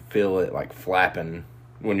 you can feel it, like, flapping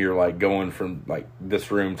when you're, like, going from, like,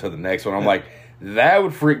 this room to the next one. I'm like, that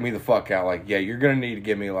would freak me the fuck out. Like, yeah, you're going to need to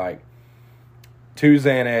give me, like, 2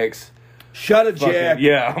 Xanax. Shot of Jack.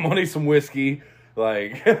 Yeah, I'm going to need some whiskey.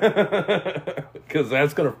 Like, because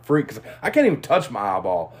that's going to freak. Cause I can't even touch my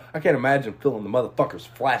eyeball. I can't imagine feeling the motherfuckers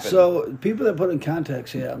flapping. So, people that put in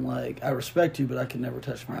contacts, yeah, I'm like, I respect you, but I can never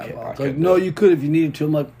touch my eyeball. It's like, no, you could if you needed to.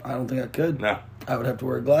 I'm like, I don't think I could. No. I would have to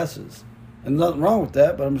wear glasses. And nothing wrong with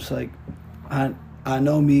that, but I'm just like, I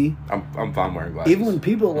know me. I'm fine wearing glasses. Even when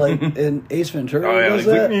people like in Ace Ventura does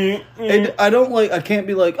like, that, I don't like. I can't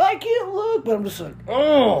be like I can't look, but I'm just like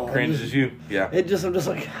cringes you. Yeah. I'm just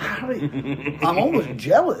like I'm almost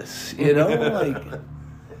jealous, like.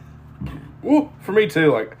 Well, for me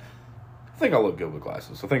too. Like, I think I look good with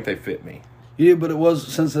glasses. I think they fit me. Yeah, but it was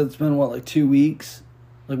since it's been like 2 weeks.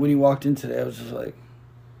 Like when you walked in today, I was just like.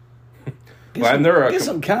 Get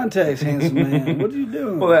some contacts, handsome man. What are you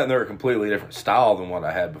doing? Well, that and they're a completely different style than what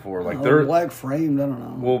I had before. Like they're black framed. I don't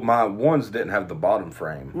know. Well, my ones didn't have the bottom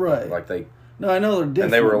frame, right? Like they. No, I know they're different.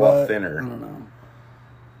 And they were a lot thinner. I don't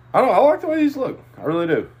know. I like the way these look. I really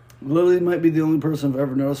do. Literally, might be the only person I've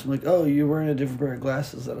ever noticed. I'm like, oh, you're wearing a different pair of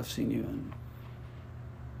glasses that I've seen you in.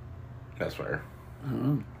 That's fair. I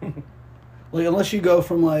don't know. Like unless you go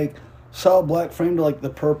from like solid black frame to like the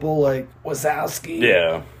purple like Wazowski.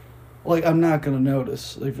 Yeah. Like, I'm not going to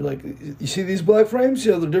notice. Like, if you're like, you see these black frames?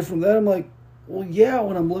 Yeah, they're different than that. I'm like, well, yeah,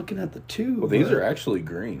 when I'm looking at the two. Well, these are actually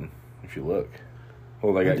green, if you look.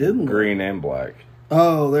 Well, they got green and black.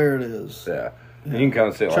 Oh, there it is. Yeah. You can kind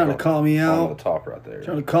of see it trying to call me out. On the top right there.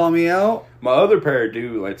 Trying to call me out. My other pair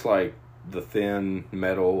it's like the thin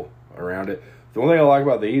metal around it. The only thing I like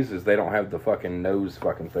about these is they don't have the fucking nose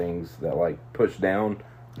fucking things that, like, push down.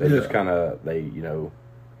 They just kind of,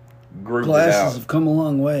 glasses have come a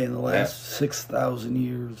long way in the last 6,000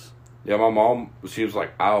 years. Yeah, my mom, she was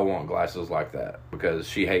like, I want glasses like that because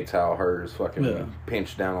she hates how hers fucking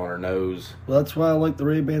pinched down on her nose. Well, that's why I like the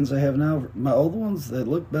Ray-Bans I have now. My old ones, they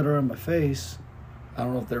look better on my face. I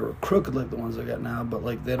don't know if they were crooked like the ones I got now, but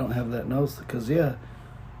like they don't have that nose because,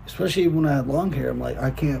 especially when I had long hair, I'm like,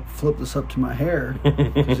 I can't flip this up to my hair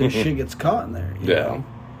because this shit gets caught in there. You know?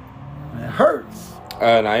 And it hurts.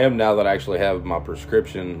 And I am now that I actually have my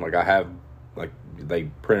prescription. Like I have, like they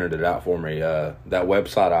printed it out for me. That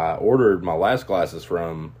website I ordered my last glasses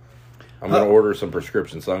from. I'm going to order some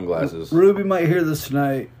prescription sunglasses. Ruby might hear this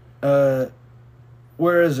tonight.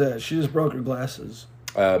 Where is that? She just broke her glasses.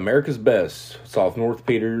 America's Best. It's off North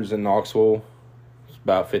Peters in Knoxville. It's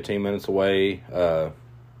about 15 minutes away.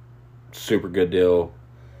 Super good deal.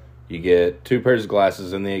 You get 2 pairs of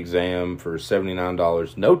glasses in the exam for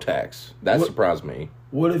 $79. No tax. That surprised me.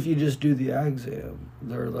 What if you just do the eye exam?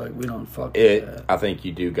 They're like, we don't fuck with that. I think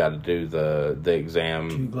you do got to do the exam.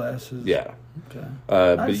 2 glasses? Yeah. Okay.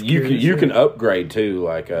 But you can upgrade too.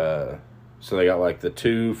 Like, so they got like the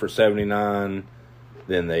 2 for $79.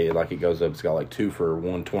 Then it goes up. It's got like 2 for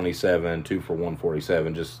 $127, 2 for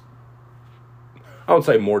 $147. Just, I would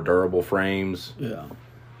say more durable frames. Yeah.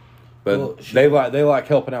 But they like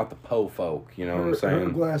helping out the po folk, you know what I'm saying? Her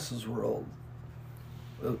glasses were old.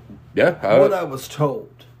 Yeah. What I was told.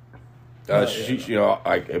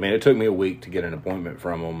 It took me a week to get an appointment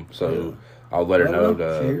from them, so I'll let her know. I'll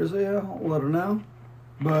let her know.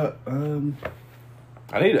 But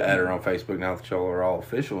I need to add her on Facebook now that y'all are all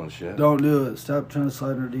official and shit. Don't do it. Stop trying to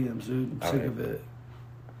slide in her DMs, dude. I'm sick of it.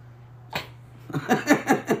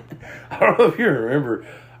 I don't know if you remember.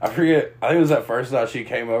 I forget. I think it was that first night she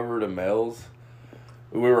came over to Mel's.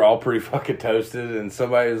 We were all pretty fucking toasted, and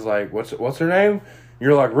somebody was like, "What's her name?" And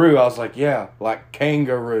you're like, "Rue." I was like, "Yeah, like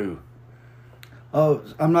kangaroo." Oh,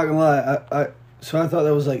 I'm not gonna lie. So I thought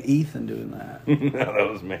that was like Ethan doing that. No, that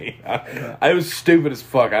was me. I was stupid as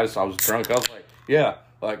fuck. I was drunk. I was like, "Yeah,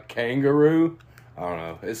 like kangaroo." I don't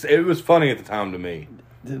know. It was funny at the time to me.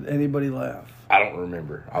 Did anybody laugh? I don't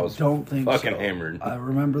remember. I don't think fucking hammered. I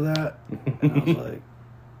remember that, and I was like,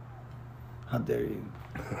 "How dare you?"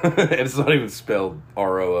 It's not even spelled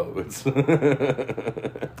ROO. It's no,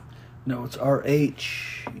 it's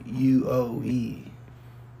RHUOE.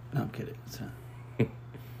 No, I'm kidding.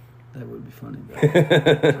 That would be funny.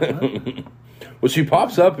 Well, she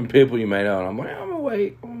pops up and people you may know, and I'm like, I'm gonna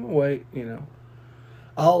wait. You know,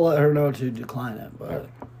 I'll let her know to decline it, but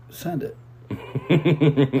send it.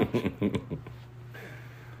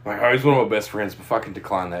 Like, oh, he's one of my best friends, but fucking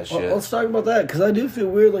decline that shit. Well, let's talk about that, because I do feel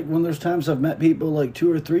weird, like, when there's times I've met people, like,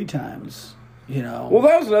 2 or 3 times, you know. Well,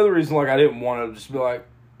 that was another reason, like, I didn't want to just be like,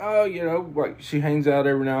 oh, you know, like, she hangs out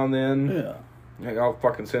every now and then. Yeah. Like, I'll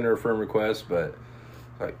fucking send her a friend request, but,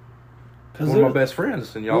 like, one of my best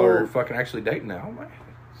friends, and y'all are fucking actually dating now. I'm like,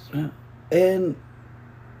 yeah. And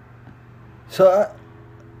so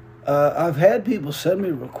I've had people send me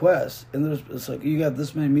requests, and it's like, you got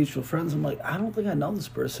this many mutual friends. I'm like, I don't think I know this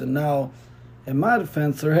person. Now, in my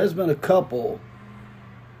defense, there has been a couple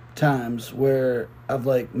times where I've,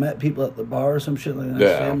 like, met people at the bar or some shit like that.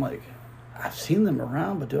 Yeah. I'm like, I've seen them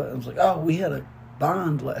around, but I was like, oh, we had a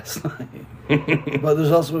bond last night. But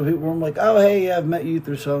there's also been people where I'm like, oh, hey, yeah, I've met you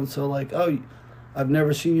through so-and-so. Like, oh, I've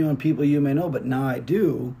never seen you on people you may know, but now I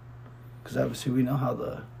do. Because obviously we know how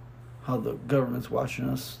the government's watching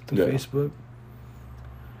us through Facebook.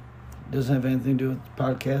 Doesn't have anything to do with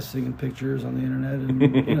podcasting and pictures on the internet and,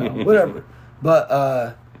 you know, whatever.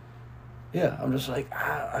 But, yeah, I'm just like,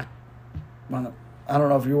 I don't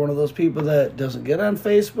know if you're one of those people that doesn't get on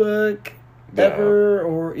Facebook ever,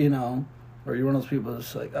 or, you know, or you're one of those people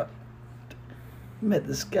that's like, I met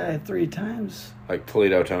this guy 3 times. Like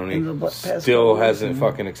Toledo Tony still hasn't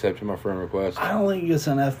fucking accepted my friend request. I don't think he gets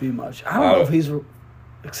on FB much. I don't know if he's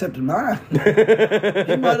accepted mine. He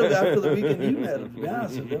might have after the weekend you met him, to be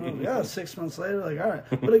honest with you. Yeah, 6 months later, like, all right.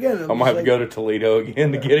 But again, I might have to go to Toledo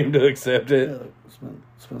again to get him to accept it. Yeah,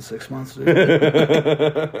 it's been 6 months, dude.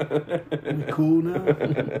 We cool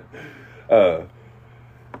now?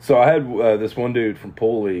 So I had this one dude from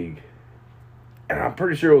Pool League, and I'm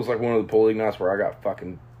pretty sure it was like one of the Pool League nights where I got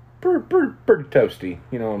fucking pretty toasty,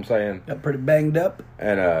 you know what I'm saying? Got pretty banged up.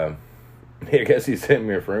 And I guess he sent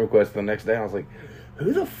me a friend request the next day. I was like,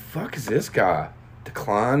 who the fuck is this guy?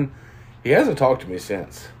 Decline. He hasn't talked to me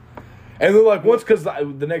since. And then, like, once, because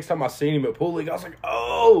the next time I seen him at Pool League, I was like,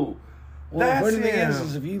 oh, that's the funny thing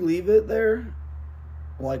is if you leave it there,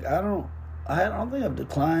 like, I don't think I've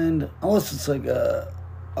declined, unless it's like a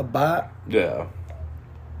bot. Yeah.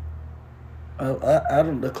 I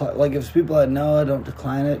don't decline. Like, if it's people I know, I don't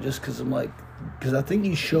decline it just because I'm like, because I think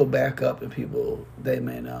you show back up to people they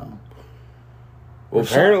may know. Well,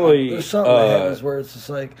 apparently, there's something that happens where it's just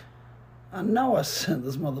like, I know I sent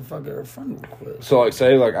this motherfucker a friend request. So, like,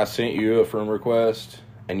 say, like, I sent you a friend request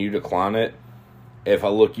and you decline it. If I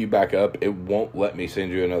look you back up, it won't let me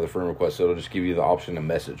send you another friend request. So it'll just give you the option to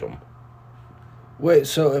message them. Wait,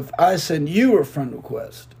 so if I send you a friend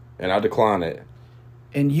request and I decline it,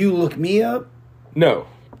 and you look me up? No.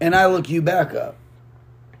 And I look you back up?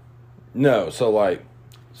 No. So, like,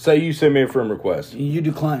 say you send me a friend request. You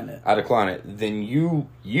decline it. I decline it. Then you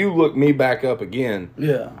look me back up again.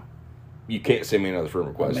 Yeah. You can't send me another friend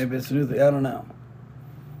request. Maybe it's a new thing. I don't know.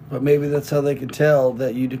 But maybe that's how they could tell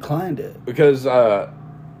that you declined it. Because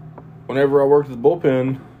whenever I worked at the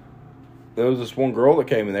bullpen, there was this one girl that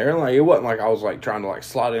came in there, and, like, it wasn't like I was, like, trying to, like,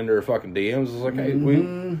 slide into her fucking DMs. It was like, hey,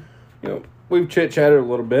 we've chit-chatted a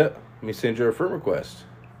little bit. Let me send you a friend request.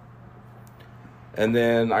 And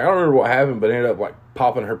then, I don't remember what happened, but it ended up, like,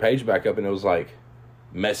 popping her page back up, and it was, like,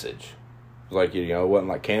 message. It was like, you know, it wasn't,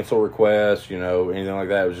 like, cancel request, you know, anything like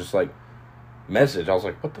that. It was just, like, message. I was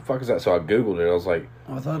like, what the fuck is that? So I Googled it. I was like...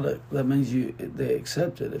 I thought that means they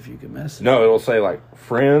accept it if you can message. No, it'll say, like,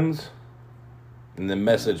 friends, and then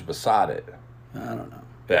message beside it. I don't know.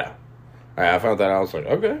 Yeah. I found that out. I was like,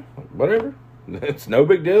 okay, whatever. It's no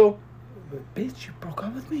big deal. But bitch, you broke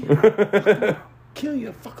up with me? kill you.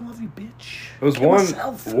 I fucking love you, bitch. It was Kill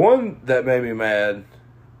myself. one that made me mad.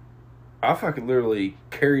 I fucking literally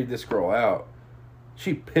carried this girl out.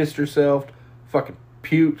 She pissed herself, fucking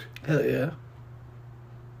puked. Hell yeah.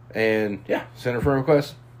 And, yeah, sent her friend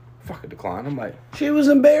request. Fucking declined. I'm like... She was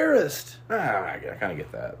embarrassed. I kind of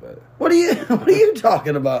get that, but... What are you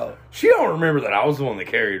talking about? She don't remember that I was the one that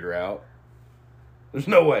carried her out. There's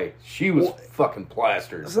no way. She was fucking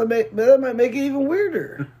plastered. So that might make it even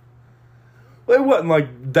weirder. Well, it wasn't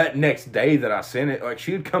like that next day that I sent it. Like,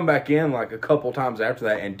 she would come back in like a couple times after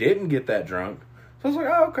that and didn't get that drunk. So I was like,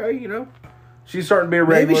 oh, okay, you know. She's starting to be a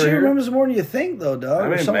regular. Maybe she here. remembers more than you think, though, dog. I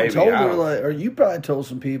mean, or someone maybe, told her, like, or you probably told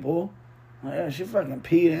some people. Like, yeah, she fucking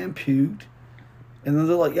peed and puked. And then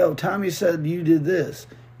they're like, yo, Tommy said you did this.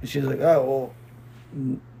 And she's like, oh,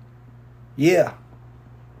 well, yeah.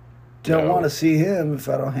 Don't want to see him if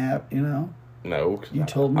I don't have, you know? No. You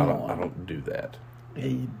told me I don't do that. Yeah,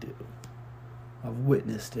 you do. I've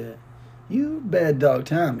witnessed it. You bad dog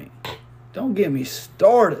Tommy. Don't get me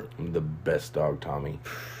started. I'm the best dog, Tommy.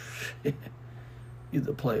 You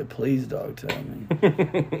the player, please, dog Tommy.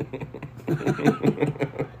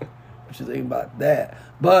 What you think about that?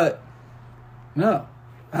 But no,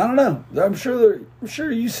 I don't know. I'm sure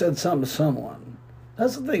you said something to someone.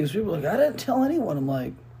 That's the thing. Is people are like, I didn't tell anyone. I'm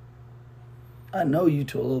like, I know you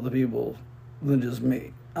told other people than just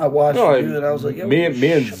me. I watched you do it. And I was like, yo, me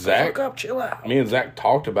and shut Zach, the fuck up, chill out. Me and Zach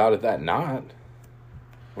talked about it that night.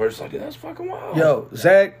 We're just like, dude, that's fucking wild. Yo,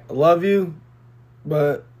 Zach, I love you,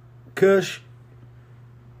 but Kush,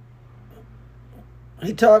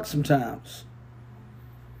 he talks sometimes.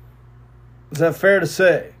 Is that fair to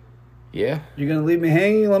say? Yeah. You're going to leave me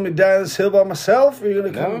hanging, let me die on this hill by myself, or you're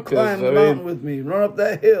going to come climb the mountain with me, run up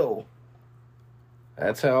that hill?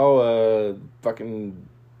 That's how fucking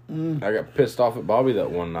I got pissed off at Bobby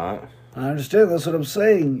that one night. I understand. That's what I'm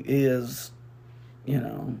saying is, you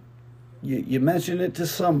know, you mention it to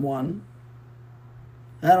someone.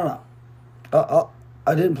 I don't know.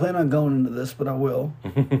 I didn't plan on going into this, but I will.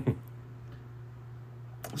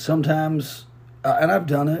 Sometimes, and I've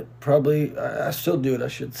done it, probably, I still do it, I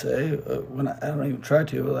should say, when I don't even try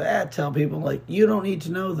to. Like, I tell people, like, you don't need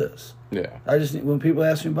to know this. Yeah. I just, when people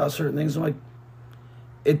ask me about certain things, I'm like,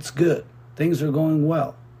 it's good. Things are going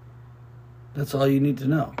well. That's all you need to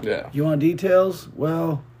know. Yeah. You want details?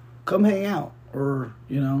 Well, come hang out. Or,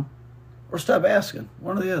 you know, or stop asking.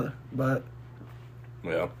 One or the other. But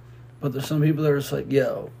Yeah. But there's some people that are just like,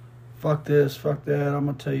 yo, fuck this, fuck that. I'm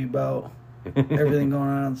going to tell you about everything going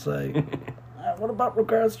on and say, what about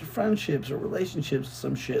regards to friendships or relationships or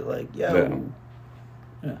some shit? Like, yo.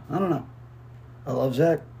 Yeah, I don't know. I love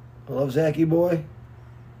Zach. I love Zachy boy.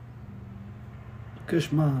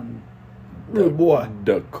 Kushman. Rude boy.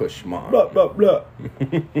 The Kushman. Blah, blah, blah.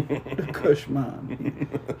 The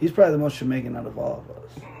Kushman. He's probably the most Jamaican out of all of us.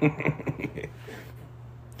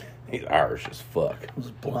 He's Irish as fuck.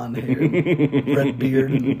 With blonde hair, red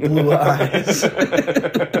beard, and blue eyes. I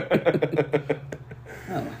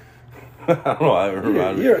don't know. I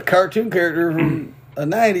remember. You're a cartoon character from a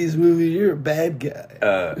 '90s movie. You're a bad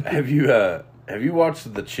guy. Have you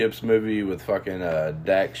watched the Chips movie with fucking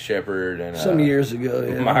Dax Shepard and some years ago?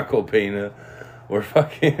 Yeah. Michael Pena, where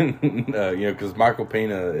fucking because Michael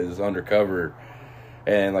Pena is undercover,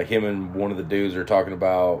 and like him and one of the dudes are talking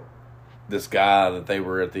about this guy that they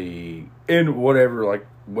were at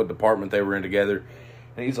what department they were in together,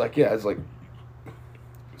 and he's like, yeah, it's like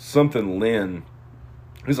something Lynn.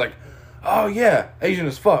 He's like, oh yeah, Asian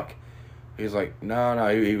as fuck. He's like, no,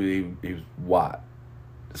 he was white.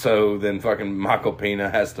 So then fucking Michael Pena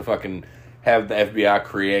has to fucking have the FBI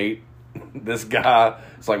create this guy.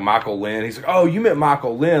 It's like Michael Lynn. He's like, oh, you meant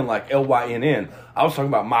Michael Lynn, like Lynn. I was talking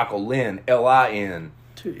about Michael Lynn, Lin.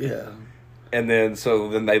 Yeah. And then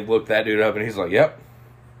they look that dude up and he's like, yep,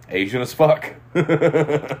 Asian as fuck.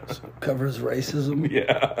 So covers racism.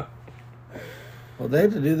 Yeah. Well, they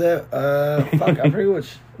had to do that. I forget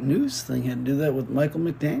which news thing had to do that with Michael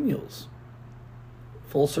McDaniels.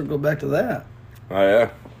 Full circle back to that. Oh, yeah.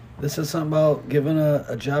 This is something about giving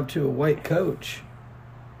a job to a white coach.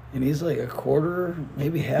 And he's like a quarter,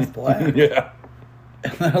 maybe half black. Yeah.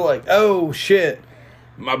 And they're like, oh, shit.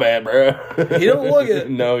 My bad, bro. You don't look it.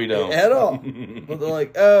 No, you don't. At all. But they're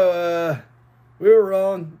like, oh, we were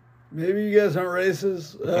wrong. Maybe you guys aren't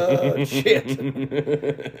racist.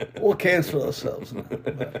 Shit. We'll cancel ourselves now.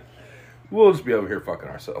 But we'll just be over here fucking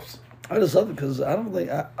ourselves. I just love it because I don't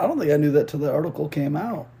think I knew that till the article came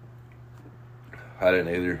out. I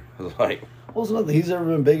didn't either. I was like, Well, it's nothing he's ever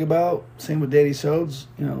been big about. Same with Danny Sodes,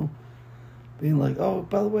 being like, oh,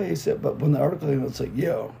 by the way, he said, but when the article came out, it's like,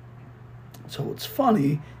 yo. So what's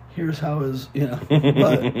funny here's how his,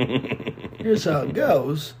 but here's how it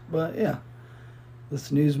goes. But yeah,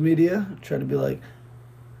 this news media try to be like,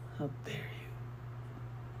 how dare you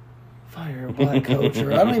fire a black coach?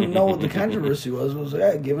 Or I don't even know what the controversy was. It was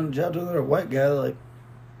like, giving a job to another white guy. Like,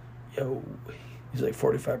 yo, he's like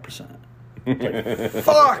 45%. Like,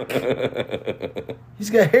 fuck! He's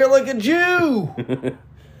got hair like a Jew!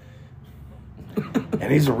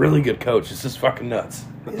 And he's a really good coach. It's just fucking nuts.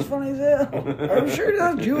 He's funny as hell. Are you sure he's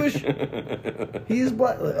not Jewish? He's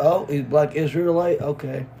black. Like, oh, he's black Israelite?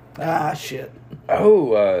 Okay. Ah, shit.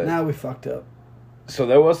 Oh, now we fucked up. So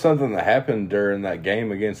there was something that happened during that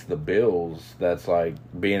game against the Bills that's like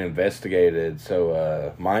being investigated.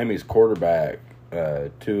 So Miami's quarterback,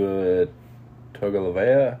 Tua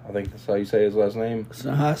Tagovailoa, I think that's how you say his last name. It's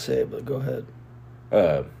not how I say it, but go ahead.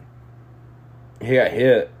 He got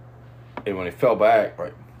hit, and when he fell back,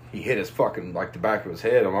 like he hit his fucking like the back of his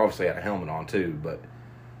head. I'm obviously had a helmet on too, but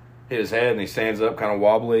hit his head, and he stands up kind of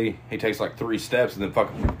wobbly. He takes like 3 steps, and then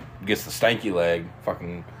fucking gets the stanky leg.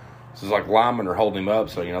 Fucking, so it's like linemen are holding him up,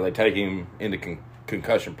 so they take him into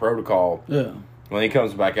concussion protocol. Yeah. When he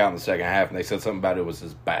comes back out in the second half, and they said something about it was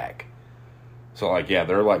his back. So, like, yeah,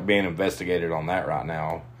 they're, like, being investigated on that right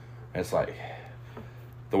now. And it's like,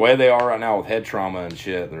 the way they are right now with head trauma and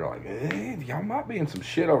shit, they're like, hey, y'all might be in some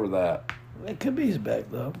shit over that. It could be his back,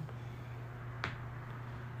 though.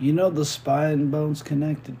 The spine bone's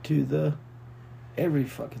connected to the every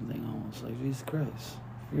fucking thing almost. Like, Jesus Christ.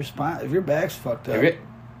 If your back's fucked up.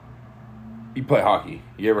 You play hockey.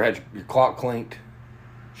 You ever had your clock clinked?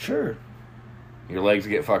 Sure. Your legs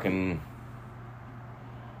get fucking...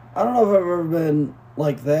 I don't know if I've ever been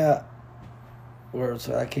like that, where it's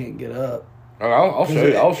like I can't get up. I'll show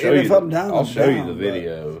you. I'll show you. If I'm down, I'll show you the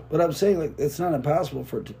video. But I'm saying, like, it's not impossible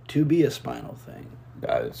for it to be a spinal thing.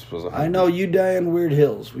 I know you die in weird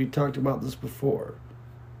hills. We talked about this before,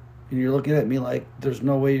 and you're looking at me like there's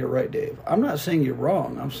no way you're right, Dave. I'm not saying you're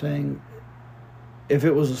wrong. I'm saying if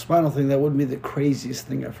it was a spinal thing, that wouldn't be the craziest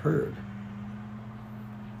thing I've heard.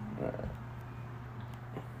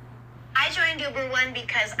 I joined Uber One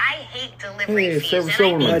because I hate delivery fees.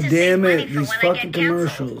 God damn it, these fucking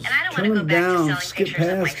commercials. Turn them down, skip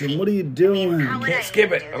past them. What are you doing? Can't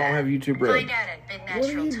skip it. I don't have YouTube Red. What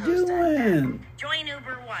are you doing? Join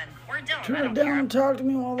Uber One or don't. Turn it down and talk to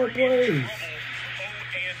me while they play. 0-2.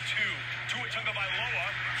 Tua Tagovailoa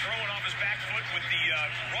throwing off his back foot with the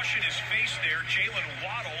rush in his face there. Jalen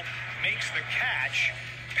Waddle makes the catch.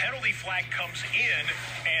 Penalty flag comes in,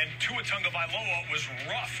 and Tua Tagovailoa was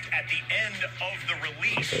roughed at the end of the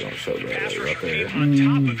release. They don't show The that pass right rusher there. came on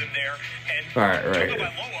top of him there, and Right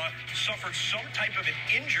Tagovailoa suffered some type of an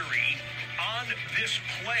injury on this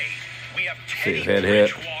play. We have See his Teddy head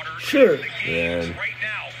hit. Bridgewater Sure. in the games Yeah. right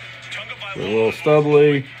now. A little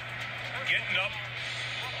stubbly. Getting up.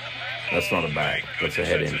 That's not a back. That's a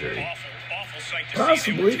head Goodness, injury. Awful sight to see.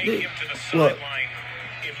 Possibly. They would take him to the Look. sideline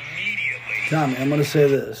immediately. Tommy, I'm going to say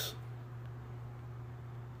this.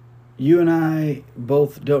 You and I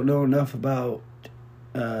both don't know enough about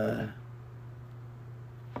the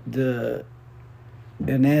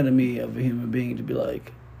anatomy of a human being to be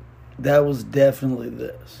like, that was definitely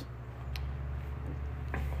this.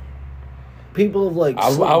 People have like...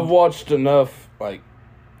 I've watched enough like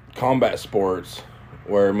combat sports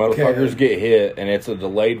where motherfuckers get hit and it's a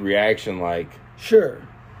delayed reaction, like, Sure.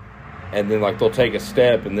 and then like they'll take a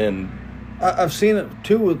step and then I've seen it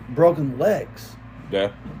too with broken legs.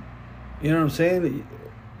 yeah. You know what I'm saying?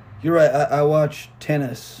 You're right. I watch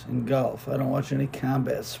tennis and golf. I don't watch any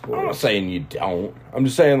combat sports. I'm not saying you don't. I'm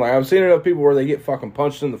just saying, like, I've seen enough people where they get fucking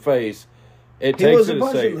punched in the face. It He takes wasn't it a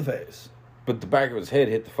punched in second, the face. but the back of his head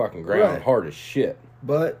hit the fucking ground Right. hard as shit.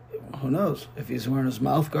 But who knows? If he's wearing his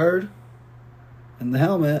mouth guard and the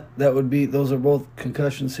helmet, that would be... Those are both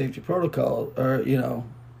concussion safety protocol, or,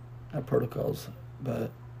 not protocols,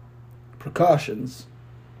 but precautions.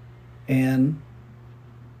 And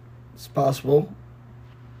it's possible.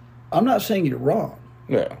 I'm not saying you're wrong,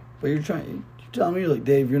 Yeah. but you're telling me, like,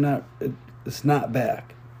 Dave, you're not... It's not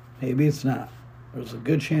back. Maybe it's not. There's a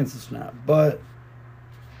good chance it's not. But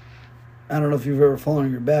I don't know if you've ever fallen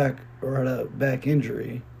on your back or had a back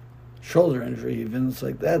injury, shoulder injury even. It's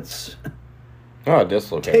like that's Oh, I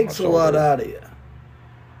dislocated takes my a lot shoulder. out of you.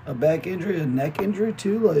 A back injury, a neck injury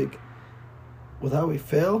too, like with how we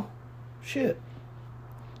fail, shit.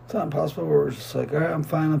 It's not impossible where we're just like, all right, I'm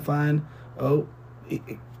fine. Oh, it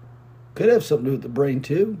could have something to do with the brain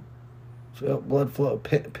too. So blood flow,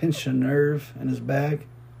 pinched a nerve in his back.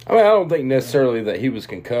 I mean, I don't think necessarily that he was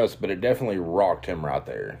concussed, but it definitely rocked him right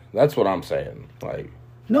there. That's what I'm saying. Like,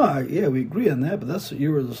 No, yeah, we agree on that, but that's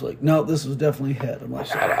you were just like, no, this was definitely head. I'm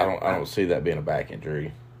like, I don't see that being a back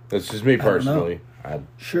injury. That's just me personally.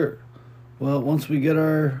 Sure. Well, once we get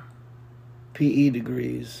our PE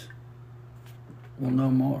degrees, we'll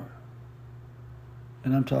know more.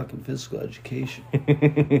 And I'm talking physical education.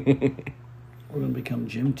 We're going to become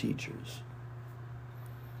gym teachers.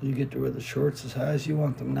 You get to wear the shorts as high as you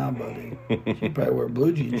want them now, buddy. You probably wear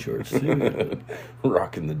blue jean shorts, too.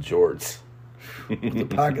 Rocking the jorts. With the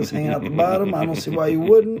pockets hanging out the bottom. I don't see why you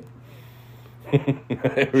wouldn't.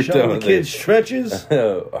 Every Showing the time kids stretches.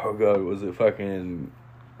 Oh, God. Was it fucking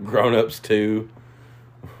Grown Ups 2?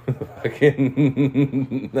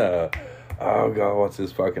 Fucking... Oh, God. What's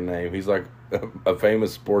his fucking name? He's like a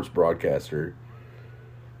famous sports broadcaster.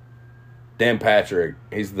 Dan Patrick.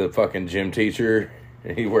 He's the fucking gym teacher.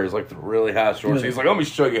 And he wears like the really high shorts. Yeah. He's like, let me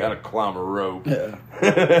show you how to climb a rope. Yeah. That's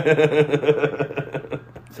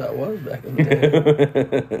how it was back in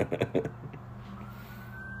the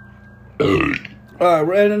day. All right,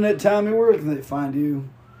 we're ending it. Tommy, where can they find you?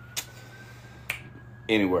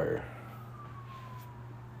 Anywhere.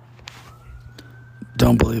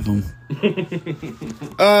 Don't believe him.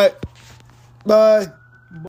 All right. Bye.